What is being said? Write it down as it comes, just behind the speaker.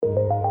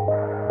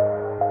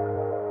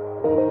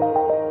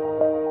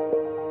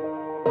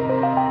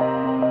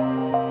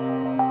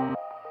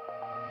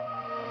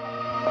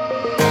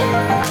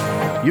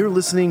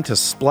listening to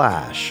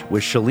Splash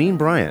with Shalene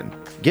Bryan.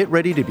 Get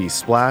ready to be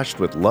splashed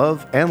with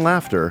love and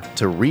laughter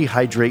to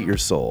rehydrate your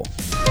soul.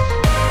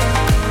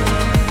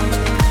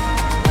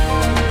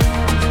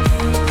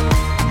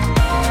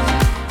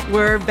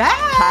 We're back.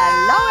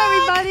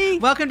 Hello, everybody.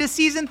 Welcome to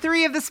season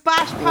 3 of the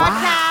Splash Podcast.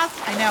 Wow.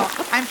 I know.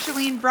 I'm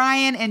Shalene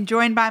Bryan and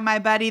joined by my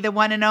buddy, the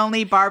one and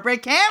only Barbara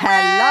Cameron.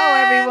 Hello,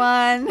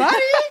 everyone.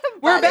 Buddy,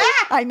 we're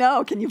back. I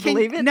know. Can you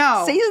believe it?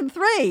 No. Season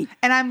 3.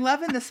 And I'm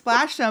loving the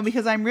Splash Zone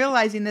because I'm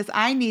realizing this.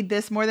 I need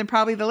this more than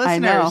probably the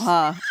listeners. I know,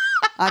 huh?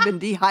 I've been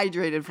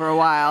dehydrated for a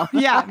while.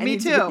 Yeah, me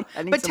too.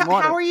 But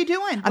how are you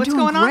doing? What's doing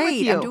going great. on with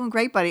you? I'm doing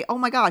great, buddy. Oh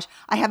my gosh.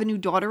 I have a new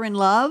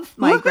daughter-in-love.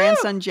 My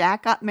grandson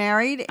Jack got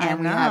married, and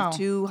we have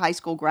 2 high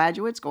school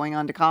graduates going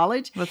on to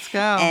college. Let's go.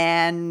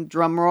 And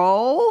drum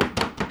roll.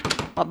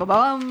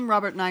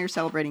 Robert and I are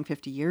celebrating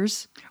 50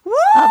 years Woo!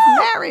 of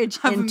marriage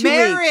in 2 weeks.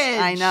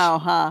 I know,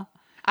 huh?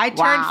 I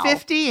turned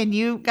 50 and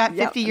you got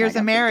 50 years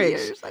of marriage.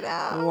 50 years, I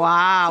know.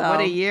 Wow, So,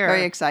 what a year.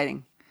 Very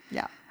exciting.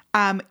 Yeah.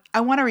 I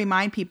want to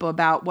remind people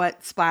about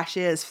what Splash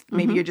is.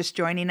 Maybe you're just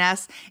joining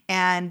us.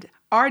 And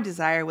our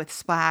desire with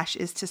Splash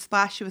is to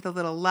splash you with a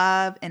little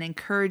love and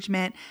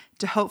encouragement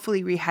to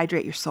hopefully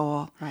rehydrate your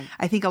soul. Right.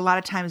 I think a lot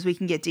of times we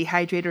can get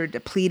dehydrated or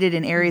depleted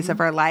in areas of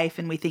our life,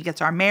 and we think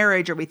it's our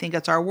marriage or we think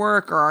it's our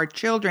work or our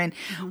children,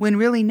 when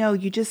really, no,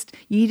 you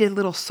need a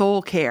little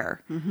soul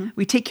care.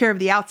 We take care of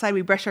the outside.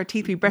 We brush our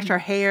teeth. We brush our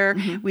hair.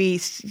 We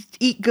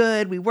eat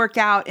good. We work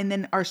out. And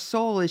then our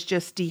soul is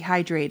just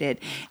dehydrated.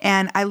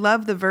 And I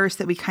love the verse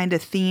that we kind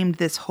of themed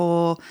this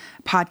whole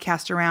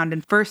podcast around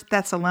in 1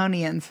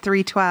 Thessalonians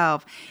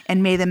 3:12.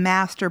 And may the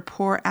Master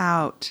pour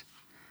out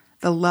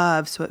the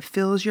love so it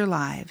fills your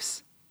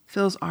lives,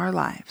 fills our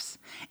lives,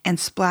 and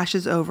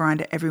splashes over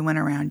onto everyone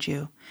around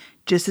you,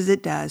 just as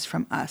it does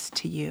from us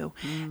to you.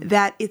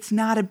 That it's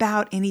not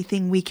about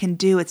anything we can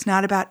do. It's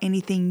not about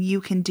anything you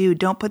can do.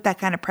 Don't put that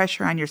kind of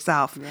pressure on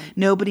yourself. Right.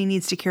 Nobody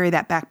needs to carry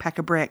that backpack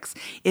of bricks.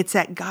 It's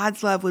that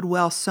God's love would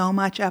well so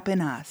much up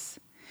in us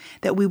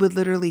that we would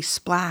literally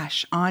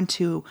splash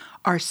onto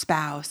our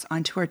spouse,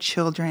 onto our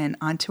children,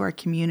 onto our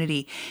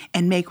community,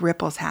 and make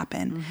ripples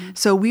happen.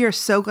 So we are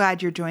so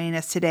glad you're joining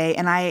us today.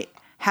 And I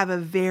have a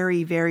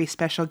very, very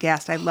special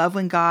guest. I love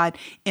when God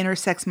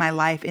intersects my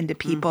life into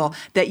people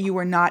that you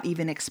were not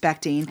even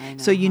expecting.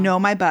 So you know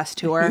my bus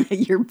tour.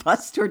 Your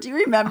bus tour. Do you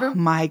remember? Oh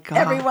my God.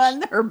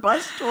 Everyone, her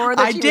bus tour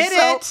that she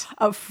was so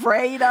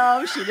afraid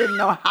of. She didn't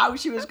know how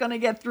she was going to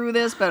get through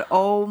this, but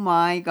oh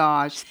my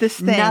gosh. This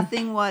thing.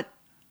 Nothing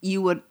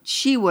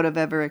she would have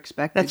ever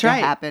expected to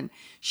happen.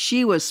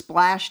 She was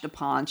splashed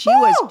upon.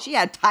 She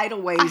had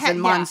tidal waves and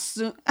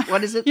monsoon.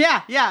 What is it?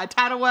 Yeah, a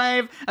tidal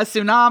wave, a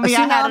tsunami. A tsunami,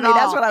 I had it all.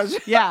 that's what I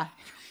was. Yeah.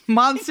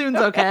 Monsoon's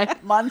okay.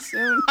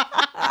 Monsoon.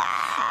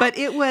 But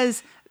it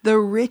was the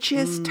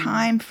richest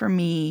time for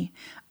me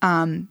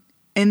in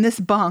this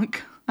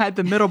bunk. I had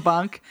the middle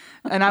bunk,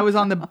 and I was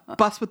on the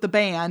bus with the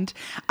band.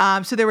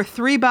 So there were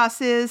 3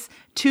 buses,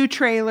 2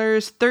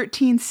 trailers,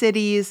 13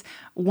 cities,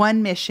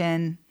 1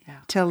 mission.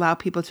 To allow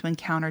people to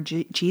encounter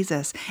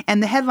Jesus.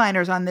 And the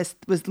headliners on this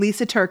was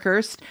Lisa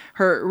TerKeurst.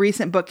 Her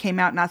recent book came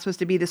out, Not Supposed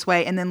to Be This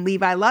Way. And then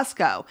Levi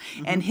Lusko.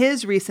 And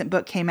his recent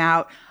book came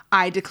out,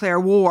 I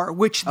Declare War,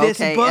 which this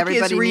book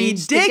is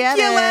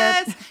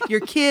ridiculous.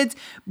 Your kids,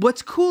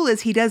 what's cool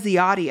is he does the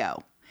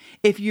audio.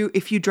 If you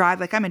drive,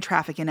 like I'm in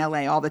traffic in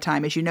LA all the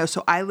time, as you know,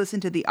 so I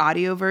listen to the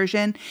audio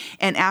version.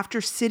 And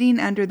after sitting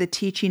under the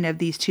teaching of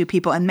these 2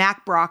 people, and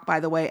Mac Brock, by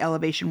the way,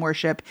 Elevation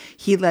Worship,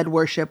 he led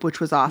worship, which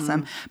was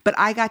awesome. But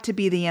I got to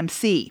be the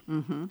MC.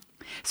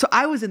 So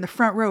I was in the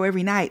front row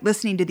every night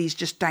listening to these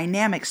just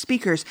dynamic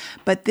speakers.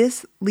 But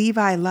this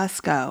Levi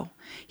Lusko,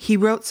 he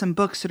wrote some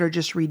books that are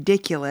just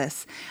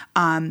ridiculous.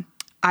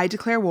 I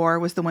Declare War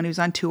was the one who's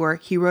on tour.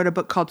 He wrote a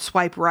book called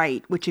Swipe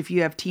Right, which if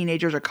you have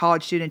teenagers or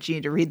college students, you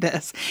need to read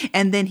this.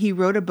 And then he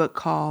wrote a book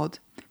called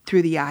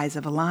Through the Eyes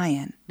of a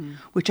Lion,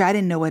 which I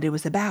didn't know what it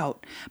was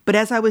about. But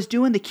as I was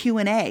doing the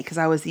Q&A, because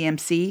I was the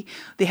MC,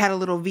 they had a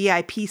little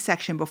VIP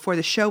section before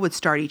the show would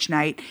start each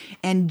night.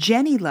 And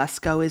Jenny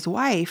Lusko, his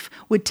wife,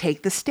 would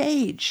take the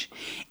stage.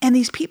 And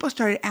these people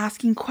started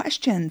asking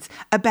questions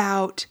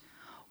about,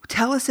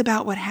 tell us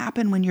about what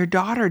happened when your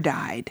daughter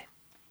died.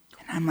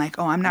 I'm like,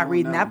 I'm not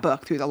reading that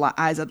book Through the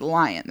Eyes of the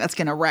Lion. That's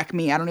going to wreck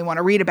me. I don't even want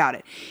to read about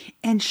it.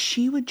 And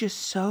she would just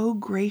so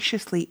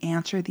graciously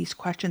answer these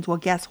questions. Well,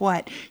 guess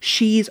what?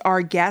 She's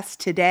our guest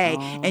today.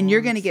 And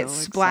you're going to get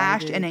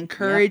splashed and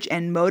encouraged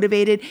and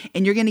motivated.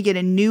 And you're going to get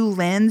a new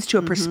lens to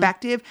a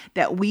perspective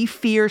that we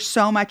fear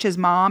so much as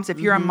moms. If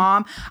you're a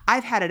mom,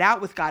 I've had it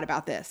out with God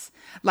about this.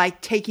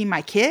 Like taking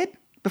my kid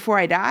before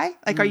I die?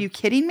 Like, are you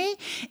kidding me?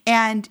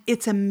 And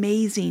it's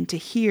amazing to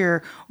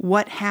hear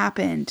what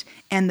happened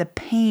and the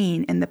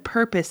pain and the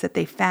purpose that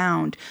they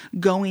found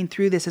going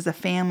through this as a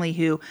family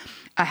who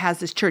has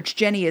this church.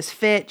 Jenny is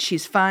fit.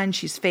 She's fun.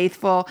 She's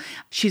faithful.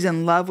 She's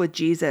in love with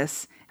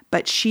Jesus.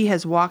 But she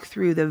has walked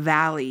through the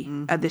valley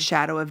of the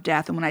shadow of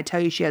death. And when I tell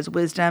you she has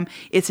wisdom,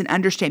 it's an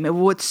understatement.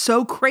 What's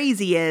so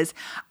crazy is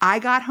I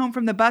got home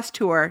from the bus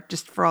tour,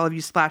 just for all of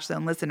you Splash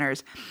Zone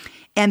listeners,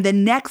 And the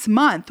next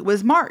month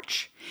was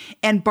March.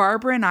 And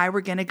Barbara and I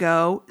were going to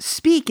go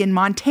speak in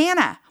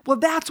Montana. Well,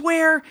 that's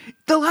where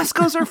the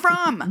Luskos are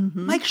from.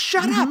 Like,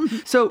 shut up.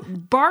 So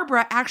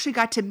Barbara actually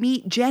got to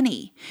meet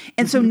Jenny.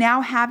 And so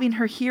now having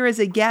her here as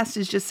a guest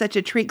is just such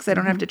a treat because I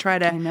don't have to try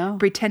to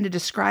pretend to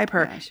describe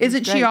her. Yeah,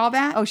 Isn't she all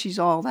that? Oh, she's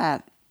all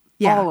that.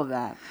 Yeah. All of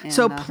that. And,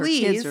 so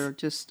please. Her kids are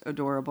just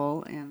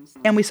adorable.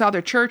 And we saw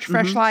their church,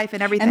 Fresh Life,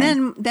 and everything.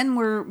 And then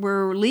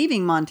we're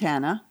leaving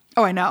Montana.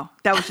 Oh, I know.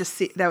 That was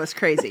just that was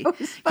crazy.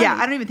 Yeah,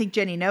 I don't even think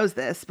Jenny knows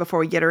this before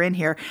we get her in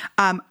here.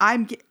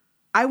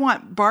 I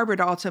want Barbara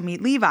to also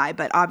meet Levi,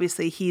 but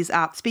obviously he's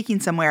out speaking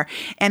somewhere.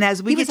 And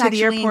as we get to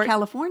the airport, in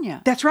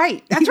California. That's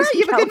right. That's right.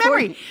 You have a good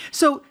memory.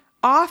 So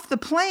off the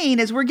plane,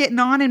 as we're getting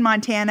on in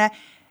Montana,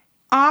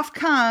 off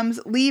comes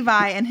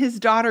Levi and his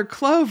daughter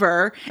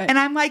Clover. Right. And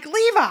I'm like,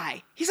 Levi.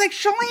 He's like,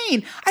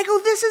 Shalene. I go,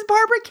 this is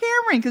Barbara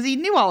Cameron, because he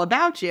knew all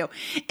about you.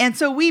 And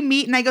so we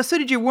meet, and I go, so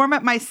did you warm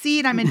up my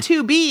seat? I'm in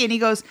 2B. And he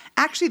goes,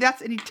 actually,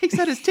 and he takes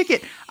out his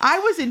ticket. I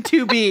was in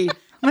 2B.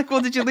 I'm like,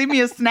 well, did you leave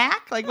me a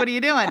snack? Like, what are you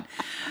doing?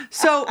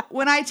 So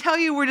when I tell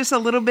you we're just a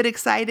little bit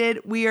excited,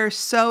 we are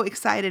so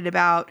excited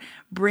about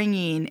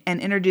bringing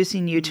and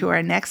introducing you to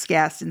our next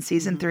guest in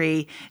season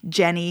 3,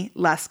 Jenny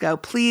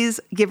Lusko. Please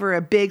give her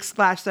a big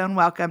Splash Zone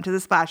welcome to the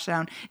Splash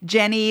Zone,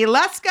 Jenny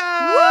Lusko.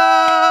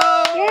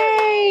 Woo!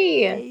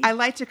 Yay! I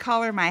like to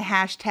call her my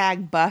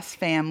 #bus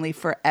family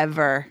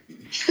forever.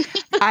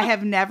 I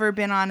have never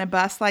been on a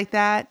bus like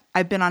that.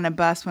 I've been on a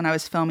bus when I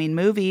was filming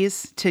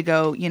movies to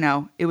go,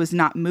 it was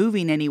not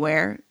moving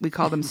anywhere. We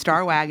called them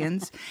Star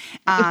Wagons.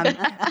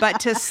 But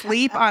to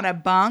sleep on a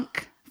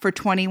bunk for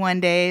 21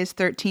 days,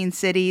 13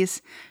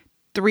 cities,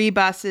 3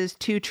 buses,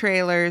 2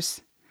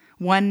 trailers,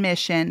 1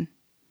 mission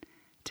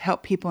to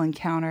help people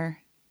encounter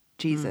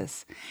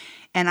Jesus.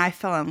 And I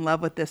fell in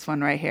love with this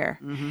one right here.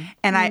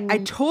 And I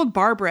told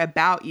Barbara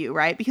about you,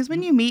 right? Because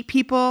when you meet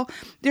people,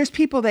 there's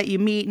people that you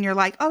meet and you're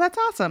like, oh, that's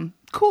awesome.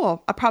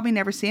 Cool. I'll probably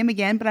never see him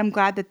again, but I'm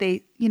glad that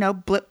they,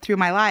 blipped through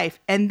my life.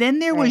 And then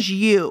there was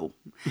you,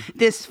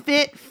 this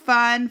fit,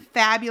 fun,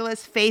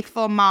 fabulous,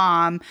 faithful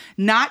mom,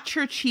 not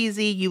churchy.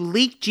 You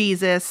leak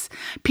Jesus.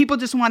 People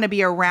just want to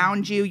be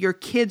around you. Your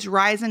kids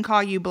rise and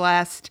call you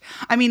blessed.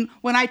 I mean,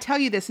 when I tell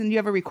you this, and you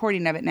have a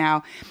recording of it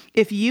now,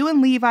 if you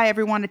and Levi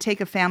ever want to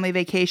take a family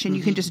vacation,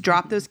 you can just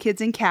drop those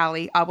kids in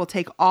Cali. I will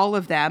take all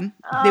of them.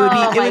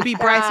 It would be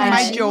Bryce and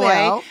my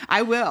joy.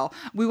 I will.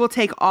 We will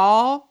take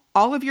all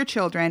of your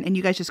children, and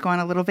you guys just go on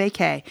a little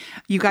vacay.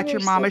 You got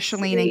your mama so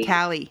Shalene in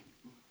Cali.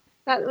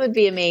 That would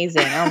be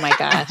amazing. Oh my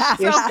gosh.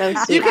 You're so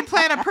sweet. You could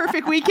plan a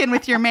perfect weekend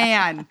with your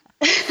man.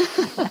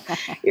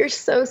 You're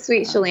so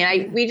sweet,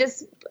 Shalene. We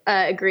just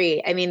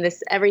agree. I mean,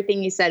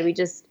 everything you said, we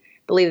just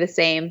believe the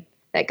same,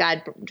 that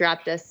God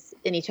dropped us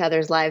in each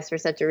other's lives for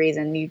such a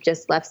reason. You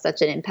just left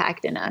such an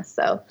impact in us.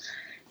 So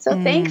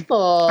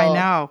thankful. I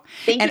know.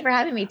 Thank you for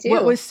having me too.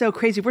 What was so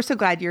crazy, we're so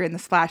glad you're in the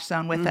Splash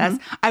Zone with us.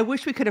 I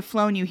wish we could have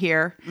flown you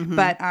here,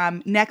 but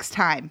next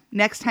time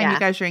you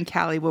guys are in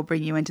Cali, we'll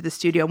bring you into the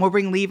studio, and we'll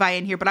bring Levi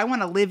in here. But I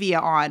want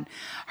Olivia on.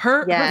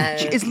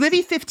 Is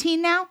Livy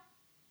 15 now?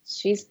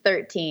 She's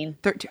 13.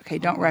 13. Okay,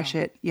 don't rush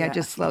it. Yeah,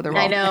 just slow the roll.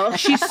 I know.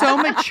 She's so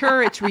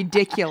mature, it's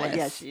ridiculous.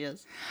 Yes, she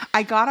is.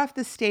 I got off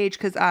the stage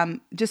because,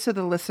 just so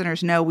the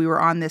listeners know, we were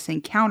on this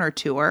encounter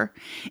tour,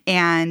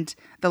 and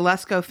the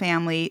Lusko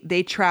family,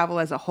 they travel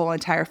as a whole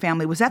entire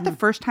family. Was that the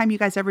first time you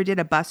guys ever did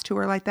a bus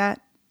tour like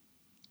that?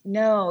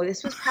 No,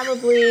 this was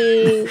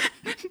probably...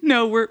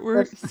 No,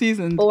 we're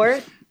seasoned.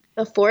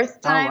 The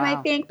fourth time, wow.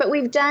 I think. But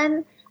we've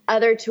done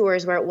other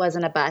tours where it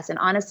wasn't a bus. And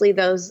honestly,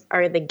 those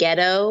are the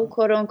ghetto,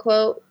 quote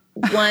unquote,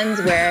 ones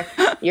where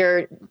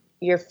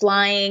you're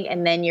flying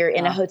and then you're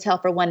in a hotel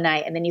for one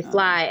night and then you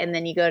fly and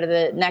then you go to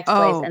the next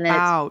place. And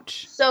then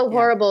it's so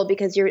horrible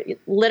because you're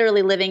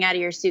literally living out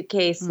of your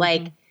suitcase,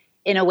 like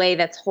in a way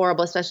that's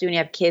horrible, especially when you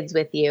have kids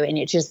with you and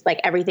it's just like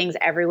everything's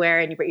everywhere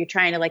and you're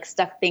trying to like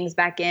stuff things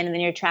back in and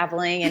then you're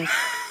traveling.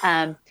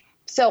 And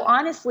so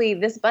honestly,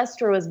 this bus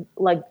tour was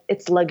like,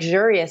 it's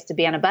luxurious to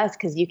be on a bus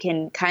because you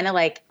can kind of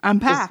like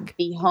unpack, just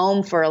be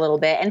home for a little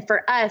bit. And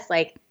for us,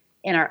 like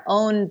in our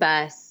own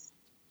bus,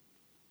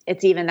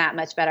 it's even that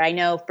much better. I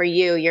know for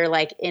you, you're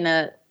like in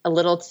a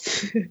little,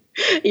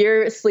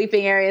 your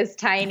sleeping area is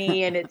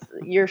tiny and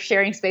you're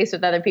sharing space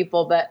with other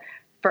people. But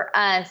for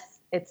us,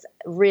 it's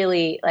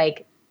really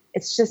like,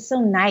 it's just so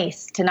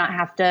nice to not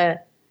have to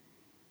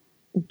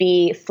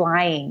be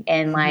flying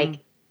and like,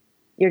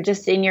 you're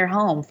just in your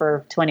home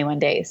for 21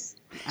 days,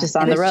 just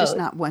on the road. It's just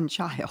not one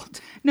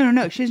child.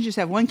 No. She doesn't just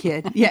have one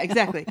kid. Yeah,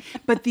 exactly.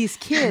 But these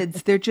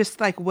kids, they're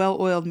just like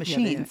well-oiled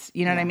machines.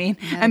 You know what I mean?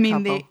 I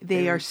mean,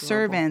 they are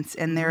servants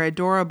and they're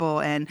adorable.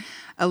 And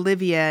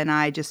Olivia and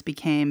I just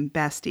became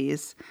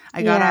besties.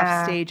 I got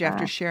off stage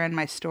after sharing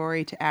my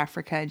story to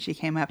Africa, and she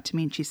came up to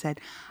me and she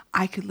said,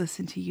 I could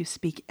listen to you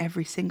speak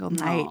every single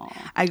night.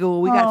 I go,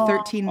 well, we got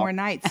 13 more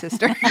nights,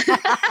 sister.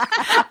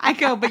 I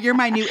go, but you're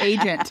my new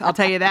agent. I'll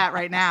tell you that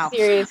right now.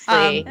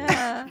 Seriously.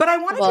 But I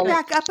wanted to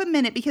back up a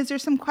minute because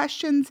there's some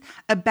questions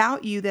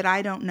about you that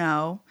I don't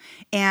know.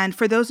 And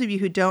for those of you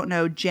who don't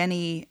know,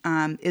 Jenny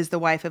is the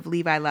wife of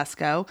Levi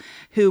Lesko,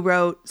 who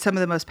wrote some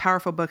of the most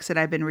powerful books that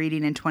I've been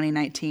reading in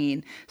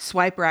 2019.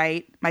 Swipe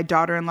Right. My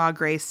daughter-in-law,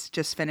 Grace,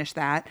 just finished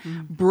that.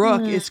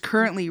 Brooke is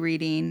currently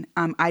reading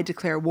I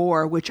Declare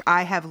War, which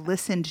I have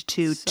listened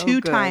to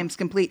two times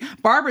complete.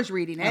 Barbara's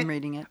reading it. I'm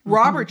reading it.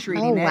 Robert's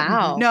reading it.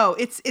 Wow. No,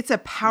 it's a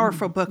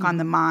powerful book on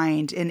the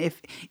mind. And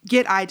if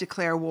get I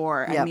Declare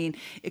War, I mean,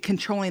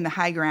 controlling the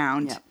high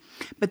ground. Yep.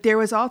 But there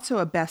was also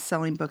a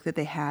best-selling book that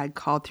they had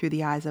called Through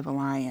the Eyes of a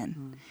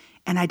Lion.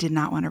 And I did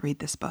not want to read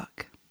this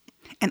book.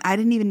 And I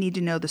didn't even need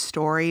to know the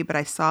story, but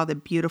I saw the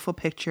beautiful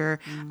picture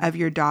of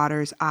your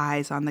daughter's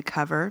eyes on the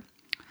cover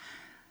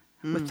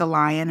with the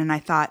lion. And I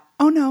thought,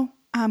 oh no,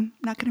 I'm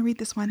not going to read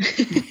this one.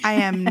 I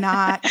am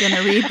not going to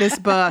read this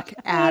book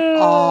at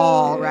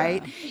all,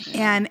 right?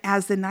 And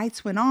as the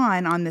nights went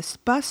on this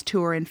bus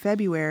tour in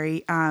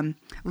February,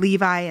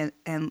 Levi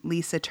and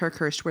Lisa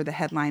Turkhurst were the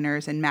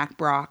headliners, and Mac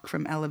Brock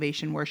from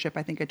Elevation Worship,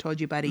 I think I told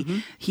you,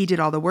 buddy, he did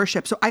all the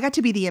worship. So I got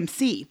to be the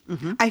MC.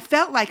 I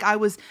felt like I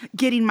was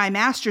getting my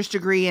master's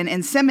degree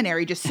in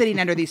seminary just sitting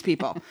under these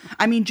people.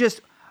 I mean,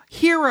 just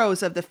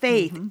heroes of the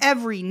faith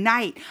every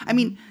night. I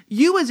mean,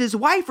 you as his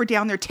wife were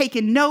down there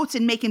taking notes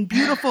and making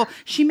beautiful,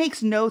 she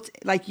makes notes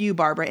like you,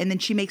 Barbara, and then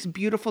she makes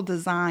beautiful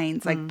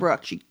designs like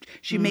Brooke.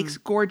 She makes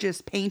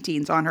gorgeous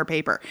paintings on her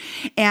paper.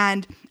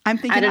 And I'm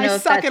thinking, I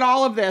suck at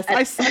all of this.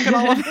 I suck at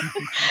all of this.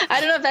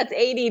 I don't know if that's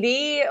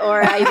ADD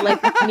or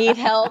I need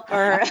help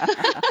or.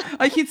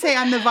 Like you'd say,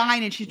 I'm the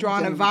vine, and she's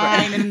drawing a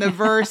vine, and the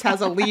verse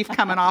has a leaf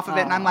coming off of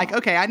it. And I'm like,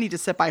 okay, I need to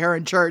sit by her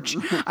in church.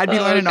 I'd be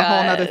learning a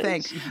whole nother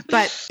thing.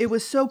 But it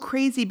was so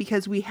crazy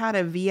because we had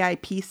a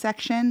VIP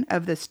section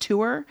of this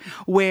tour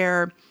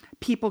where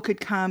people could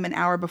come an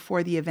hour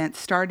before the event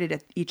started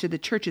at each of the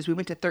churches. We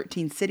went to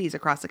 13 cities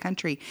across the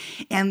country.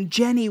 And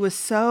Jenny was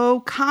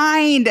so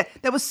kind.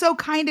 That was so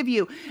kind of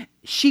you.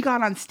 She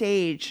got on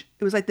stage.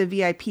 It was like the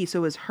VIP. So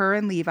it was her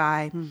and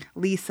Levi,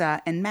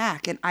 Lisa, and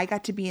Mac. And I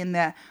got to be in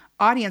the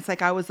audience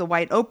like I was the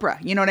white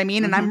Oprah. You know what I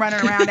mean? And I'm running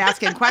around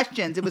asking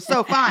questions. It was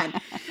so fun.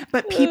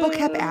 But people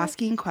kept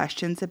asking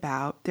questions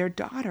about their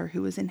daughter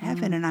who was in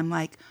heaven. And I'm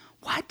like,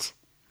 what?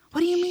 What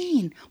do you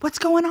mean? What's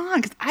going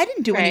on? Because I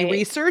didn't do any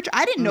research.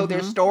 I didn't know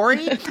their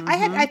story.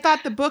 I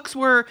thought the books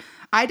were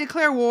I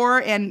Declare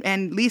War,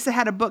 and Lisa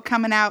had a book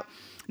coming out,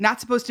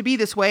 Not Supposed to Be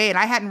This Way, and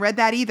I hadn't read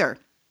that either.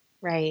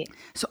 Right.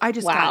 So I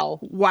just thought,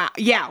 wow.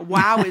 Yeah,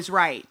 wow is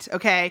right.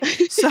 Okay.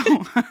 So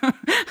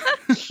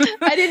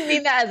I didn't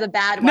mean that as a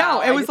bad wow.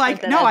 No, it was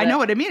like, no, I know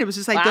what I mean. It was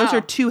just like, those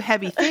are two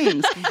heavy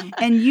things.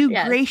 And you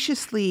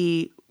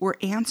graciously were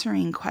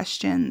answering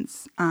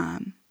questions.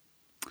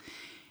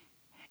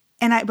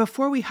 And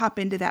before we hop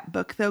into that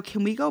book, though,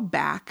 can we go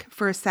back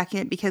for a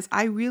second? Because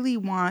I really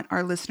want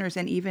our listeners,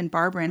 and even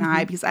Barbara and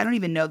I, because I don't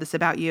even know this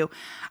about you,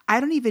 I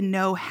don't even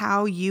know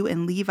how you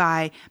and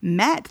Levi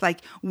met.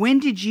 Like, when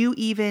did you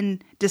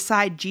even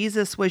decide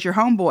Jesus was your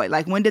homeboy?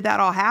 Like, when did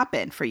that all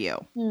happen for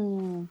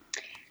you?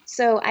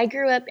 So I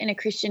grew up in a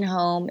Christian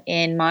home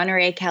in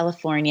Monterey,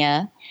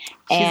 California.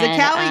 She's a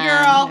Cali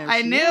girl.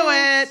 I knew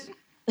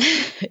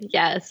it.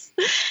 Yes.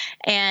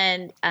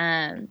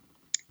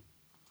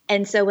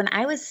 And so when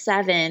I was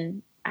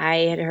 7, I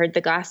had heard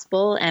the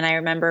gospel, and I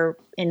remember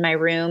in my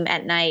room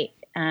at night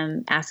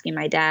asking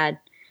my dad,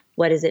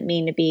 what does it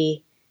mean to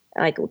be,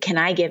 like, can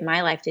I give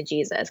my life to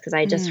Jesus? Because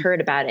I just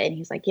heard about it. And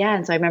he's like, yeah.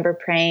 And so I remember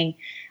praying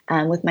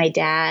with my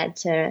dad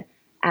to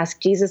ask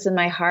Jesus in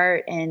my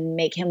heart and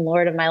make him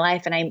Lord of my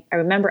life. And I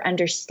remember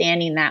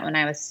understanding that when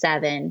I was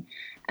 7.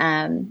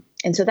 And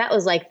so that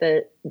was like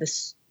the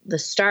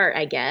start,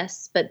 I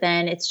guess. But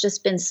then it's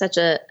just been such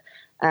a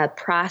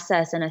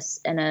process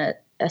and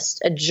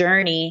a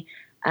journey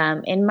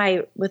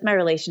with my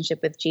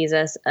relationship with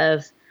Jesus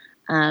of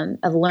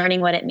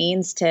learning what it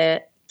means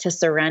to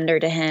surrender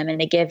to him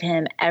and to give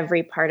him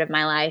every part of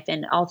my life.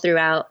 And all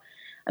throughout,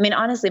 I mean,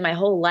 honestly, my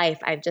whole life,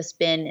 I've just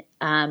been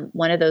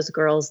one of those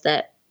girls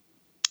that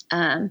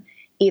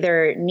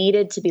either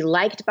needed to be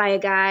liked by a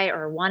guy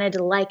or wanted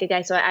to like a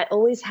guy. So I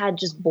always had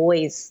just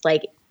boys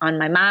like on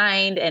my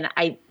mind, and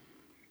I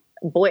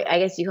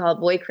guess you call it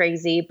boy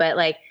crazy, but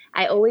like,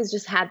 I always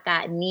just had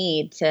that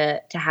need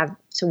to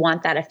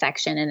want that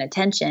affection and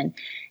attention.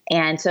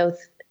 And so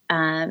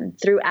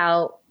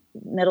throughout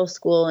middle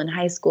school and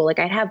high school, like,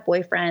 I'd have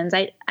boyfriends.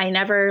 I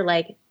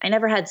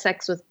never had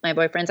sex with my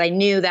boyfriends. I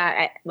knew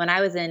that when I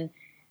was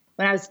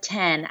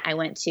 10, I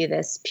went to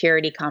this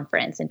purity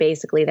conference, and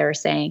basically they were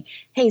saying,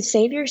 hey,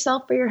 save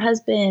yourself for your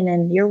husband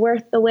and you're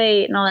worth the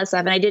wait and all that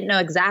stuff. And I didn't know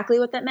exactly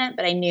what that meant,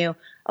 but I knew,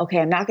 okay,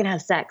 I'm not going to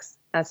have sex.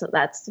 That's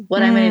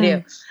what I'm going to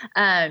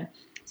do.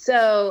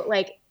 So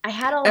like, I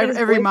had all these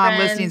every boyfriends. Mom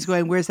listening is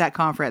going, where's that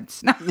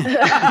conference? I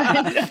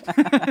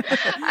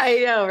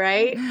know,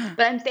 right?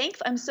 But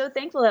I'm so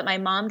thankful that my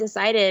mom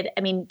decided,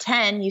 I mean,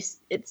 10,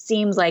 it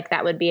seems like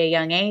that would be a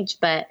young age,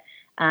 but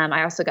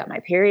I also got my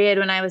period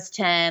when I was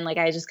 10. Like,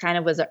 I just kind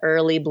of was an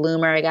early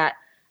bloomer.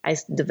 I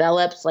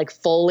developed like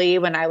fully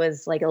when I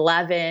was like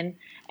 11.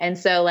 And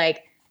so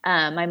like,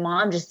 my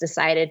mom just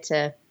decided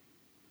to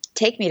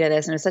take me to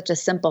this. And it was such a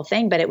simple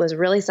thing, but it was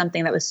really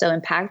something that was so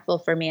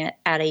impactful for me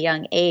at a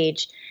young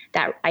age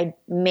that I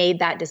made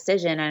that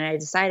decision. And I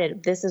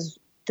decided this is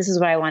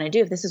what I want to do.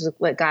 If this is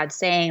what God's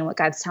saying, what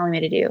God's telling me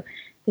to do,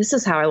 this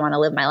is how I want to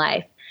live my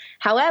life.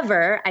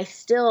 However, I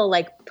still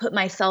like put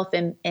myself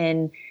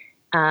in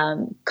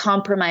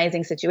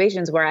compromising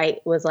situations where I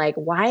was like,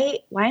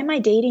 why am I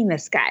dating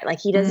this guy? Like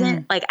he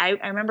doesn't like, I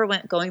remember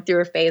going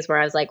through a phase where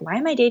I was like, why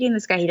am I dating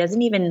this guy? He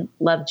doesn't even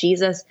love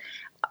Jesus.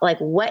 Like,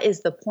 what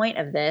is the point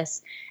of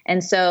this?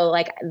 And so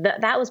like,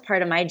 that was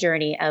part of my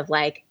journey of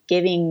like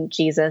giving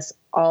Jesus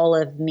all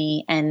of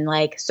me and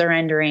like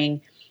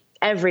surrendering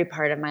every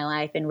part of my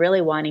life and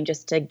really wanting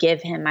just to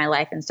give him my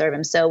life and serve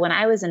him. So when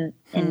I was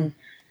in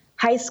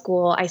high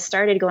school, I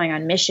started going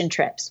on mission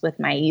trips with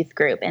my youth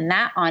group. And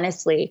that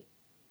honestly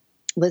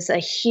was a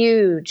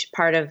huge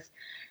part of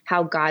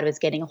how God was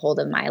getting a hold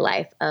of my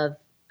life of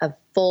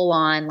full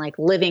on like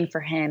living for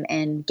him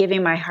and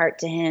giving my heart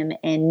to him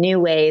in new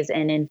ways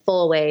and in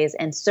full ways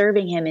and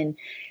serving him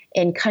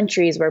in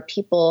countries where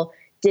people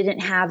didn't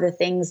have the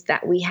things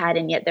that we had.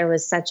 And yet there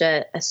was such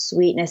a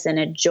sweetness and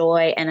a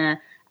joy and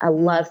a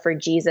love for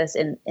Jesus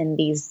in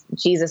these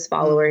Jesus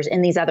followers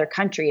in these other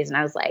countries. And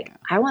I was like,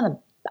 I want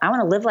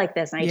to live like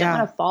this. And I don't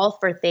want to fall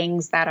for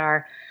things that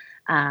are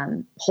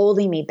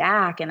holding me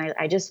back. And I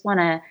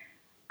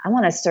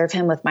want to serve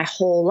him with my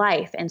whole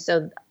life. And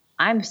so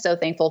I'm so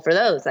thankful for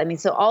those. I mean,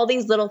 so all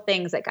these little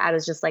things that God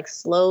was just like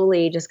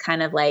slowly, just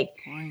kind of like,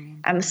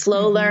 I'm a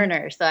slow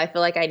learner. So I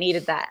feel like I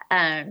needed that.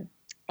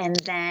 And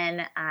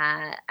then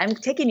I'm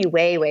taking you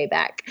way, way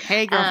back.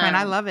 Hey, girlfriend,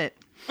 I love it.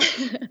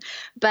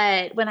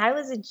 But when I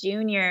was a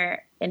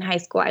junior in high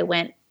school, I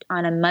went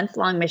on a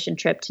month-long mission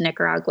trip to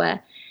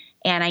Nicaragua.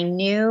 And I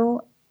knew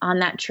on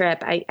that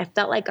trip, I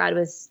felt like God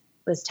was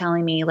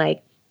telling me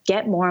like,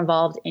 get more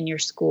involved in your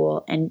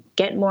school and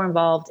get more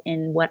involved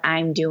in what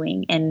I'm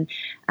doing and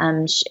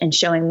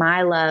showing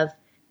my love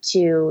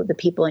to the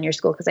people in your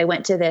school. Cause I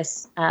went to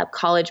this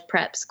college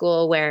prep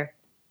school where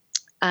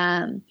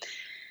it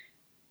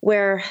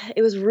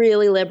was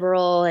really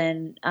liberal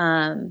and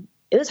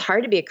it was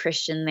hard to be a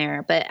Christian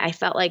there, but I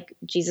felt like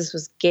Jesus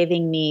was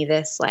giving me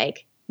this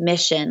like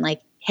mission,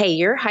 like, hey,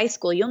 you're high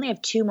school. You only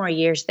have 2 more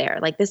years there.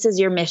 Like, this is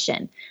your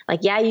mission.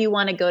 Like, yeah, you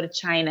want to go to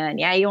China and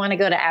yeah, you want to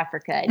go to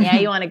Africa and yeah,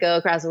 you want to go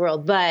across the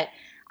world, but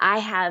I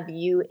have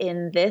you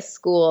in this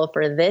school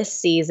for this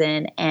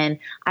season and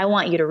I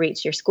want you to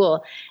reach your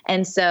school.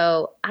 And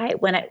so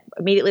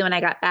immediately when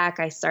I got back,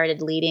 I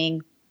started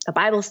leading a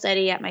Bible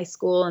study at my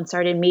school and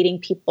started meeting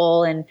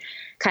people and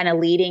kind of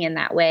leading in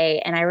that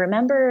way. And I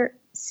remember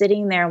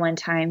sitting there one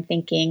time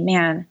thinking,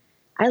 man,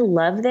 I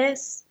love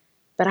this,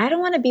 but I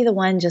don't want to be the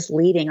one just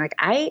leading. Like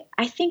I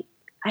think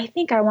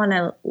I want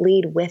to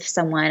lead with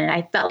someone. And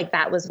I felt like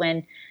that was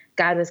when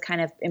God was kind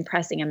of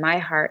impressing in my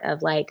heart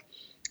of like,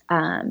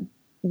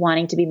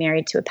 wanting to be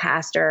married to a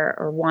pastor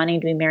or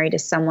wanting to be married to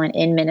someone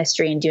in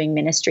ministry and doing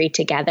ministry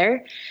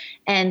together.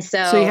 And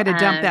so you had to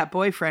dump that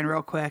boyfriend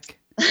real quick.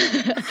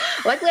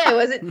 Luckily I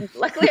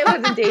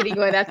wasn't dating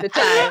one at the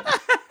time,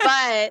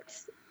 but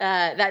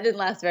that didn't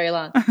last very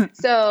long.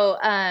 So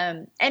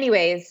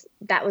anyways,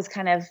 that was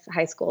kind of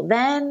high school.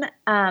 Then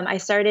I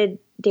started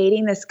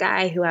dating this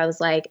guy who I was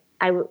like,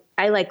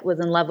 I like was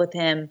in love with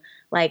him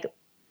like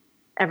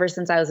ever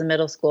since I was in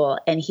middle school,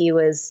 and he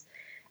was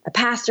a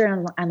pastor,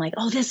 and I'm like,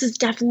 oh, this is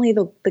definitely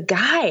the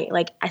guy.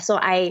 Like, so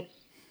I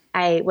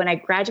when I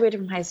graduated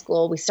from high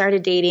school, we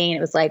started dating, and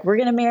it was like, we're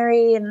going to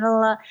marry and blah, blah,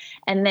 blah.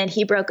 And then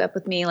he broke up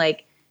with me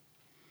like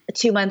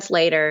 2 months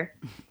later.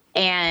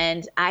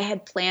 And I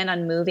had planned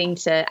on moving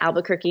to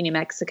Albuquerque, New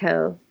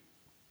Mexico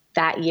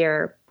that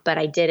year, but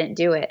I didn't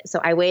do it. So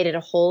I waited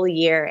a whole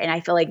year, and I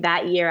feel like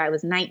that year I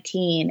was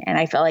 19, and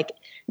I felt like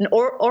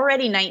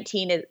already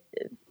 19, it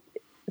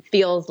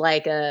feels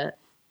like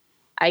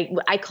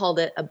I called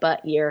it a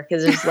butt year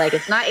because it's like,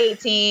 it's not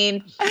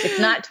 18, it's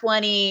not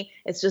 20,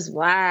 it's just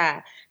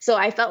blah. So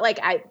I felt like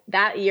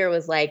that year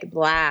was like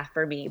blah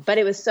for me, but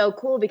it was so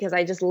cool because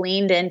I just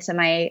leaned into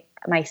my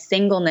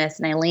singleness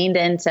and I leaned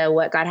into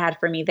what God had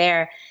for me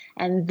there.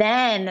 And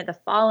then the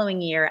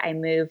following year I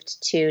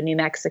moved to New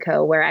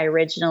Mexico, where I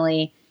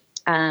originally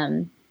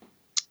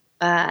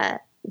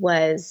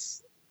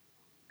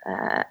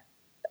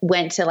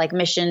went to like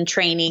mission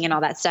training and all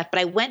that stuff. But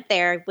I went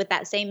there with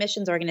that same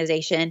missions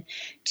organization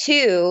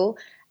to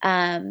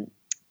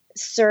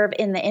serve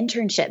in the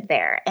internship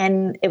there.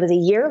 And it was a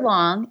year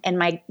long. And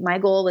my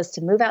goal was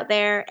to move out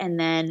there and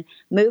then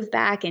move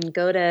back and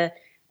go to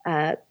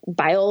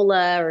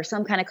Biola or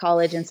some kind of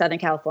college in Southern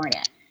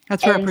California.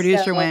 That's where our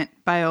producer went.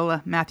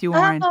 Biola, Matthew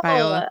Warren,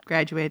 Biola,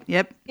 graduate.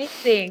 Yep.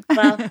 Amazing.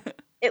 Well,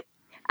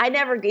 I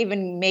never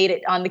even made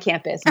it on the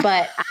campus,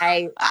 but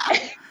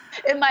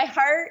in my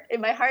heart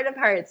of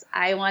hearts,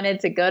 I wanted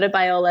to go to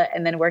Biola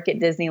and then work at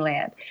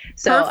Disneyland.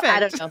 So perfect. I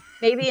don't know,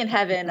 maybe in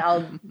heaven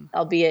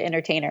I'll be an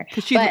entertainer.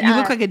 You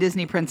look like a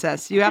Disney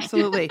princess. You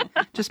absolutely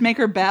just make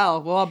her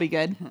Belle. We'll all be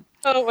good.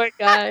 Oh my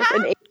gosh,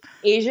 an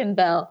Asian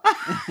Belle.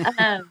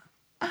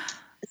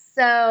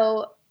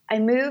 So I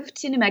moved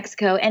to New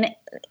Mexico, and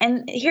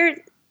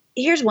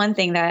here's one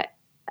thing that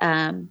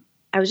I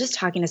was just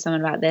talking to someone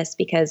about this,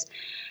 because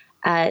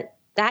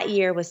that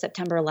year was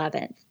September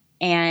 11th,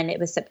 and it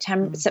was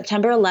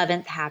September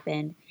 11th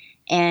happened,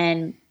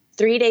 and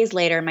 3 days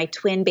later, my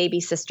twin baby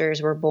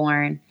sisters were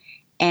born,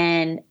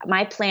 and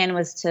my plan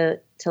was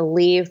to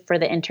leave for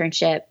the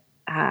internship.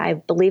 I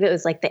believe it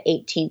was like the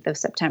 18th of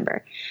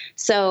September.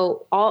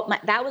 So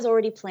that was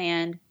already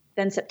planned.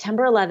 Then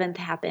September 11th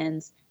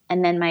happens.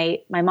 And then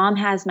my mom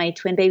has my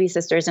twin baby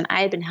sisters, and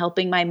I had been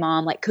helping my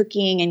mom, like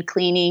cooking and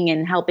cleaning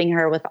and helping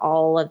her with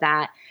all of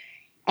that.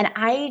 And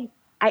I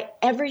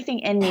everything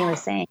in me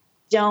was saying,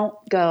 don't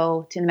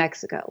go to New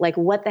Mexico. Like,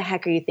 what the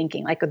heck are you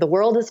thinking? Like, the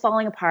world is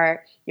falling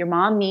apart. Your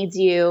mom needs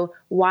you.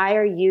 Why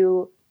are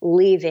you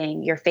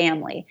leaving your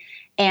family?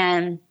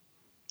 And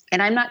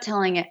I'm not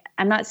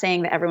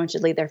saying that everyone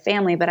should leave their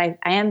family, but I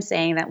am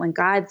saying that when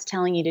God's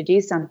telling you to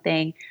do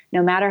something,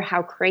 no matter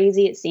how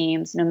crazy it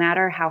seems, no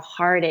matter how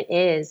hard it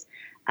is,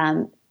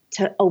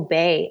 to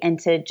obey and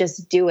to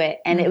just do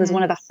it. And it was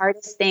one of the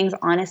hardest things,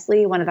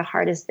 honestly, one of the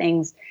hardest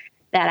things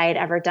that I had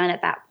ever done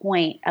at that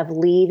point, of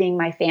leaving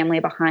my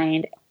family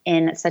behind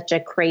in such a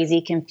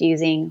crazy,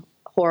 confusing,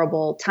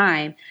 horrible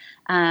time.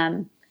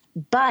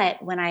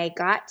 But when I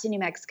got to New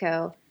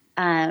Mexico,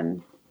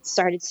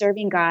 started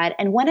serving God.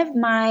 And one of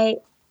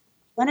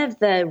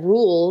the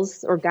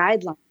rules or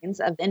guidelines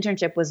of the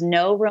internship was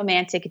no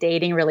romantic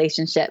dating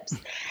relationships.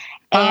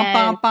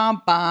 Bum,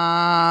 bum,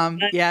 bum.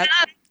 Yeah.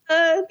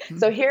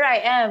 So here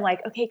I am,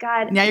 like, okay,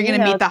 God. Now you're going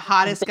to meet the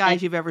hottest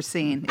guys you've ever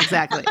seen.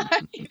 Exactly.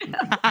 Here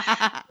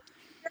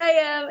I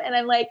am. And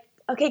I'm like,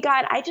 okay,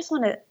 God, I just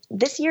want to,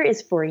 this year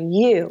is for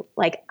you.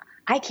 Like,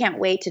 I can't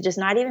wait to just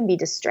not even be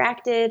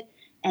distracted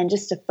and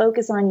just to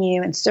focus on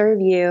you and serve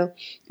you.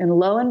 And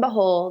lo and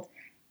behold,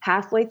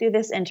 halfway through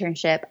this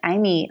internship, I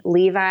meet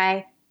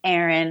Levi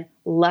Aaron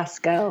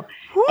Lusko.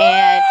 Woo!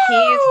 And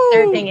he's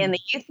serving in the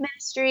youth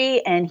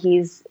ministry, and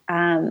he's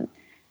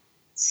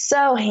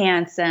so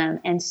handsome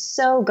and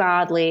so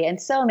godly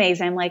and so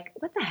amazing. I'm like,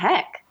 what the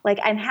heck? Like,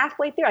 I'm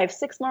halfway through. I have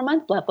 6 more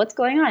months left. What's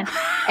going on?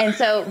 And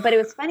so, but it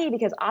was funny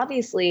because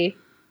obviously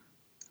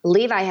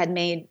Levi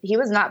he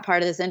was not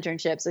part of this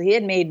internship. So he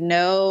had made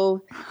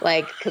no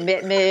like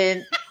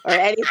commitment or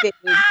anything.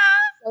 So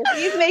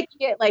he's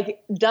making it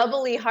like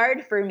doubly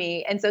hard for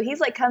me. And so he's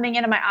like coming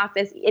into my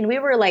office, and we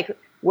were like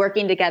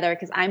working together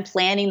because I'm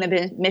planning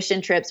the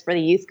mission trips for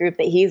the youth group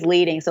that he's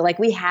leading. So like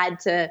we had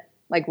to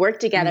like work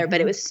together, but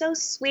it was so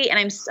sweet. And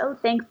I'm so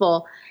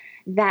thankful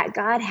that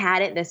God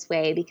had it this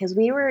way, because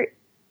we were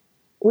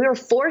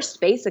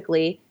forced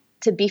basically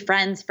to be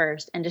friends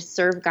first and to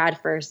serve God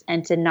first,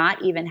 and to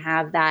not even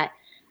have that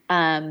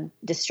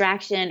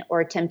distraction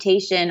or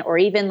temptation, or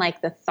even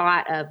like the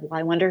thought of, well,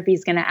 I wonder if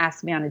he's going to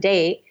ask me on a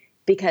date,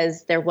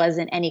 because there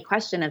wasn't any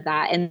question of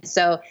that. And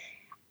so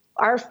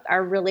our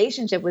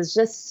relationship was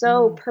just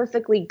so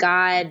perfectly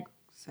God,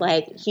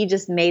 like he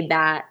just made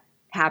that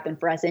happen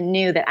for us and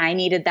knew that I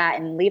needed that,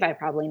 and Levi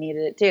probably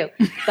needed it too.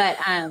 But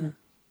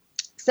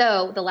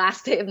so the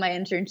last day of my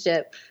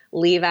internship,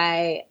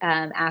 Levi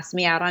asked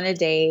me out on a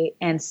date,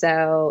 and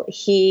so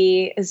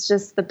he is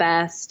just the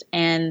best.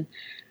 And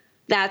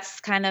that's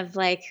kind of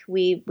like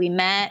we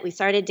met, we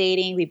started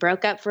dating, we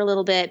broke up for a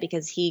little bit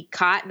because he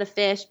caught the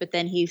fish, but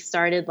then he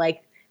started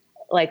like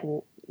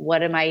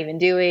what am I even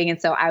doing? And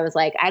so I was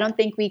like, I don't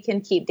think we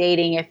can keep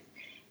dating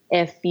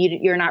if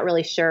you're not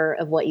really sure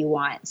of what you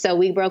want. So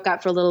we broke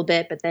up for a little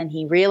bit, but then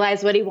he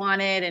realized what he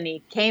wanted, and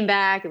he came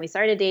back, and we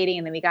started dating,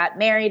 and then we got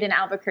married in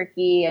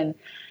Albuquerque, and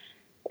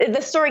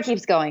the story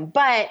keeps going.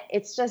 But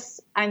it's just,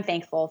 I'm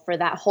thankful for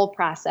that whole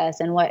process,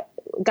 and what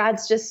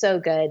God's just so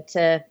good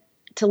to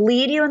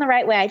lead you in the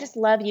right way. I just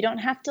love, you don't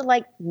have to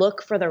like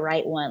look for the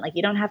right one. Like,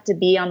 you don't have to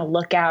be on the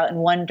lookout and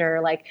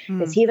wonder like,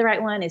 is he the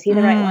right one? Is he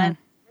the right one?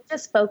 We're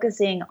just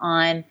focusing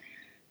on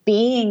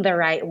being the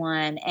right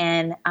one,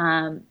 and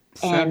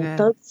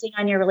focusing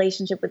on your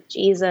relationship with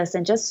Jesus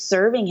and just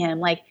serving him.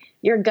 Like,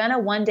 you're gonna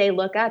one day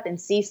look up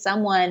and see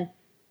someone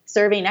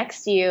serving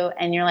next to you,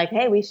 and you're like,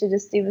 hey, we should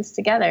just do this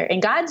together.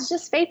 And God's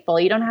just faithful.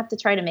 You don't have to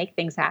try to make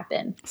things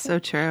happen. So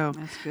true.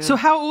 So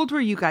how old were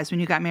you guys when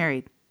you got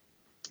married?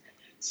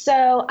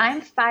 So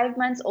I'm 5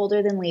 months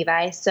older than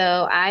Levi.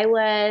 So I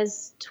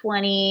was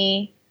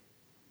 22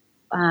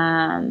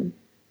 and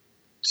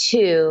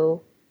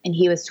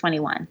he was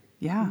 21.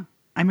 Yeah.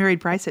 I married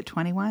Bryce at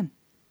 21.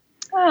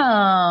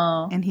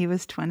 Oh. And he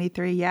was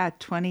 23. Yeah,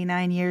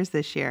 29 years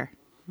this year.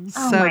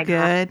 Oh, so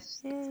good.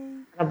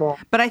 Incredible.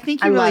 But I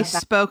think you really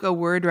spoke a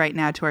word right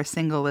now to our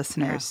single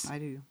listeners. Yeah, I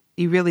do.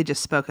 You really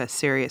just spoke a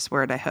serious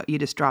word. I hope you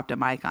just dropped a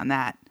mic on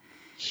that.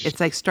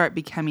 It's like, start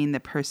becoming the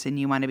person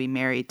you want to be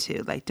married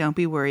to. Like, don't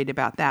be worried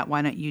about that.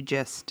 Why don't you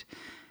just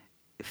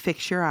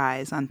fix your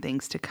eyes on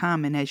things to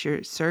come? And as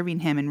you're serving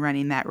him and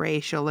running that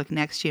race, you'll look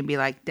next to you and be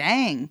like,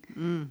 dang,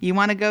 you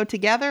want to go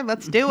together?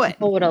 Let's do it.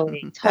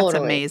 Totally. That's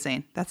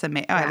amazing. That's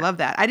amazing. Oh, yeah. I love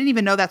that. I didn't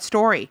even know that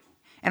story.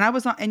 And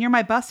and you're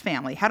my bus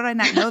family. How did I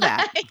not know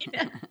that?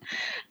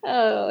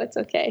 Oh, it's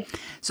okay.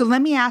 So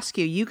let me ask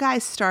you, you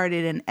guys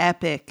started an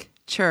epic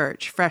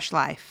church, Fresh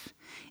Life,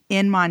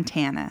 in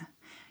Montana.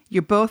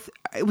 You're both,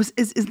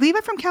 is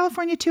Levi from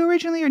California too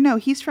originally, or no?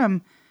 He's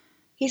from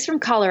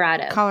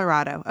Colorado.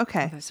 Colorado.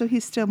 Okay. So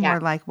he's still more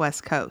like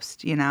West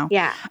Coast, you know?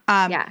 Yeah.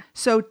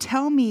 So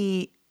tell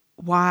me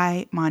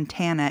why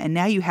Montana? And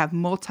now you have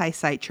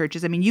multi-site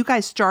churches. I mean, you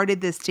guys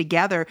started this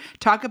together.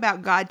 Talk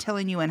about God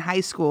telling you in high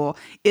school.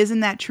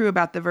 Isn't that true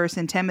about the verse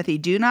in Timothy?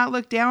 Do not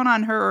look down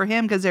on her or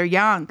him because they're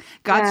young.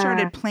 God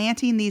started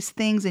planting these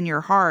things in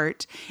your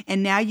heart.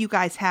 And now you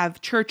guys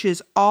have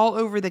churches all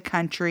over the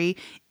country,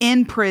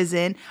 in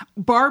prison.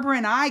 Barbara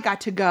and I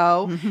got to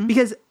go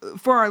because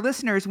for our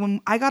listeners,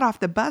 when I got off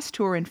the bus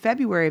tour in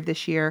February of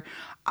this year,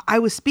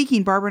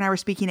 Barbara and I were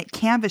speaking at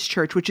Canvas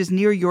Church, which is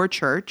near your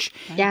church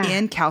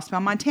in Kalispell,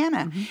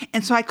 Montana.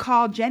 And so I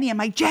called Jenny. I'm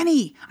like,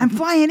 Jenny, I'm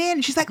flying in.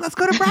 And she's like, let's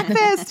go to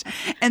breakfast.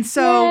 And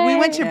so we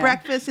went to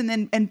breakfast,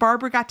 and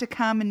Barbara got to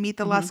come and meet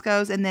the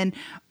Luskos, and then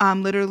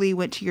literally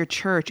went to your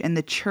church. And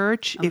the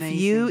church, if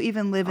you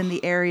even live in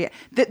the area,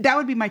 that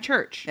would be my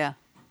church. Yeah.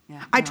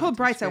 I told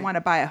Bryce I want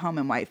to buy a home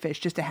in Whitefish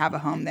just to have a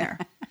home there.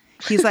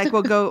 He's like,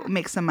 well, go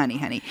make some money,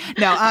 honey.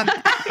 No,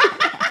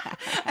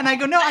 and I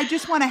go, no, I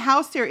just want a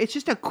house there. It's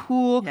just a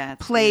cool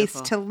place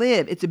to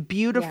live. It's a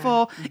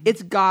beautiful,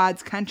 it's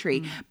God's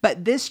country.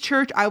 But this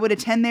church, I would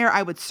attend there.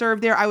 I would serve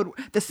there.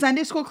 The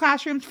Sunday school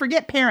classrooms,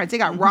 forget parents. They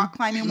got rock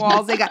climbing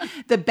walls. They got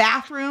the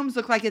bathrooms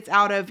look like it's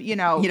out of, you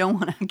don't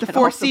want to the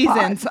Four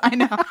Seasons. I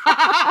know.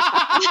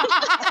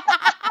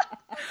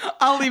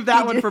 I'll leave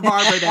that one for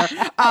Barbara there.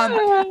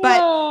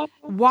 But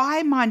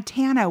why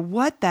Montana?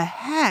 What the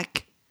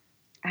heck?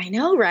 I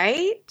know,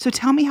 right? So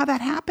tell me how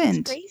that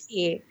happened. It's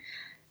crazy.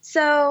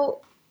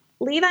 So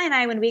Levi and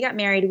I, when we got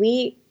married,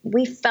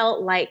 we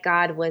felt like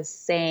God was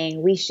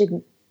saying we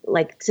should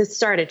to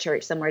start a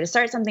church somewhere, to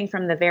start something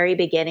from the very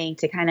beginning,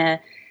 to kind of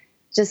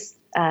just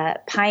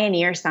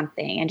pioneer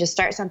something and just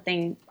start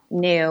something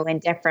new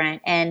and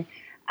different. And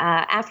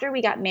after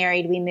we got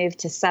married, we moved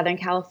to Southern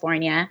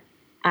California,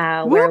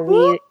 where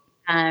we,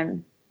 I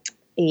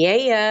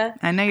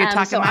know you're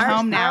talking about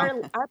home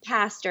now. Our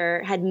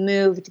pastor had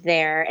moved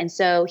there. And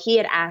so he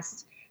had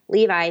asked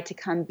Levi to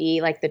come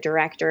be like the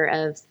director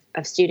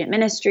of student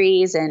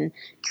ministries and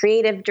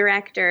creative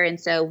director. And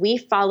so we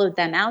followed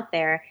them out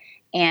there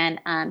and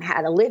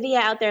had Olivia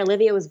out there.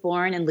 Olivia was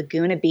born in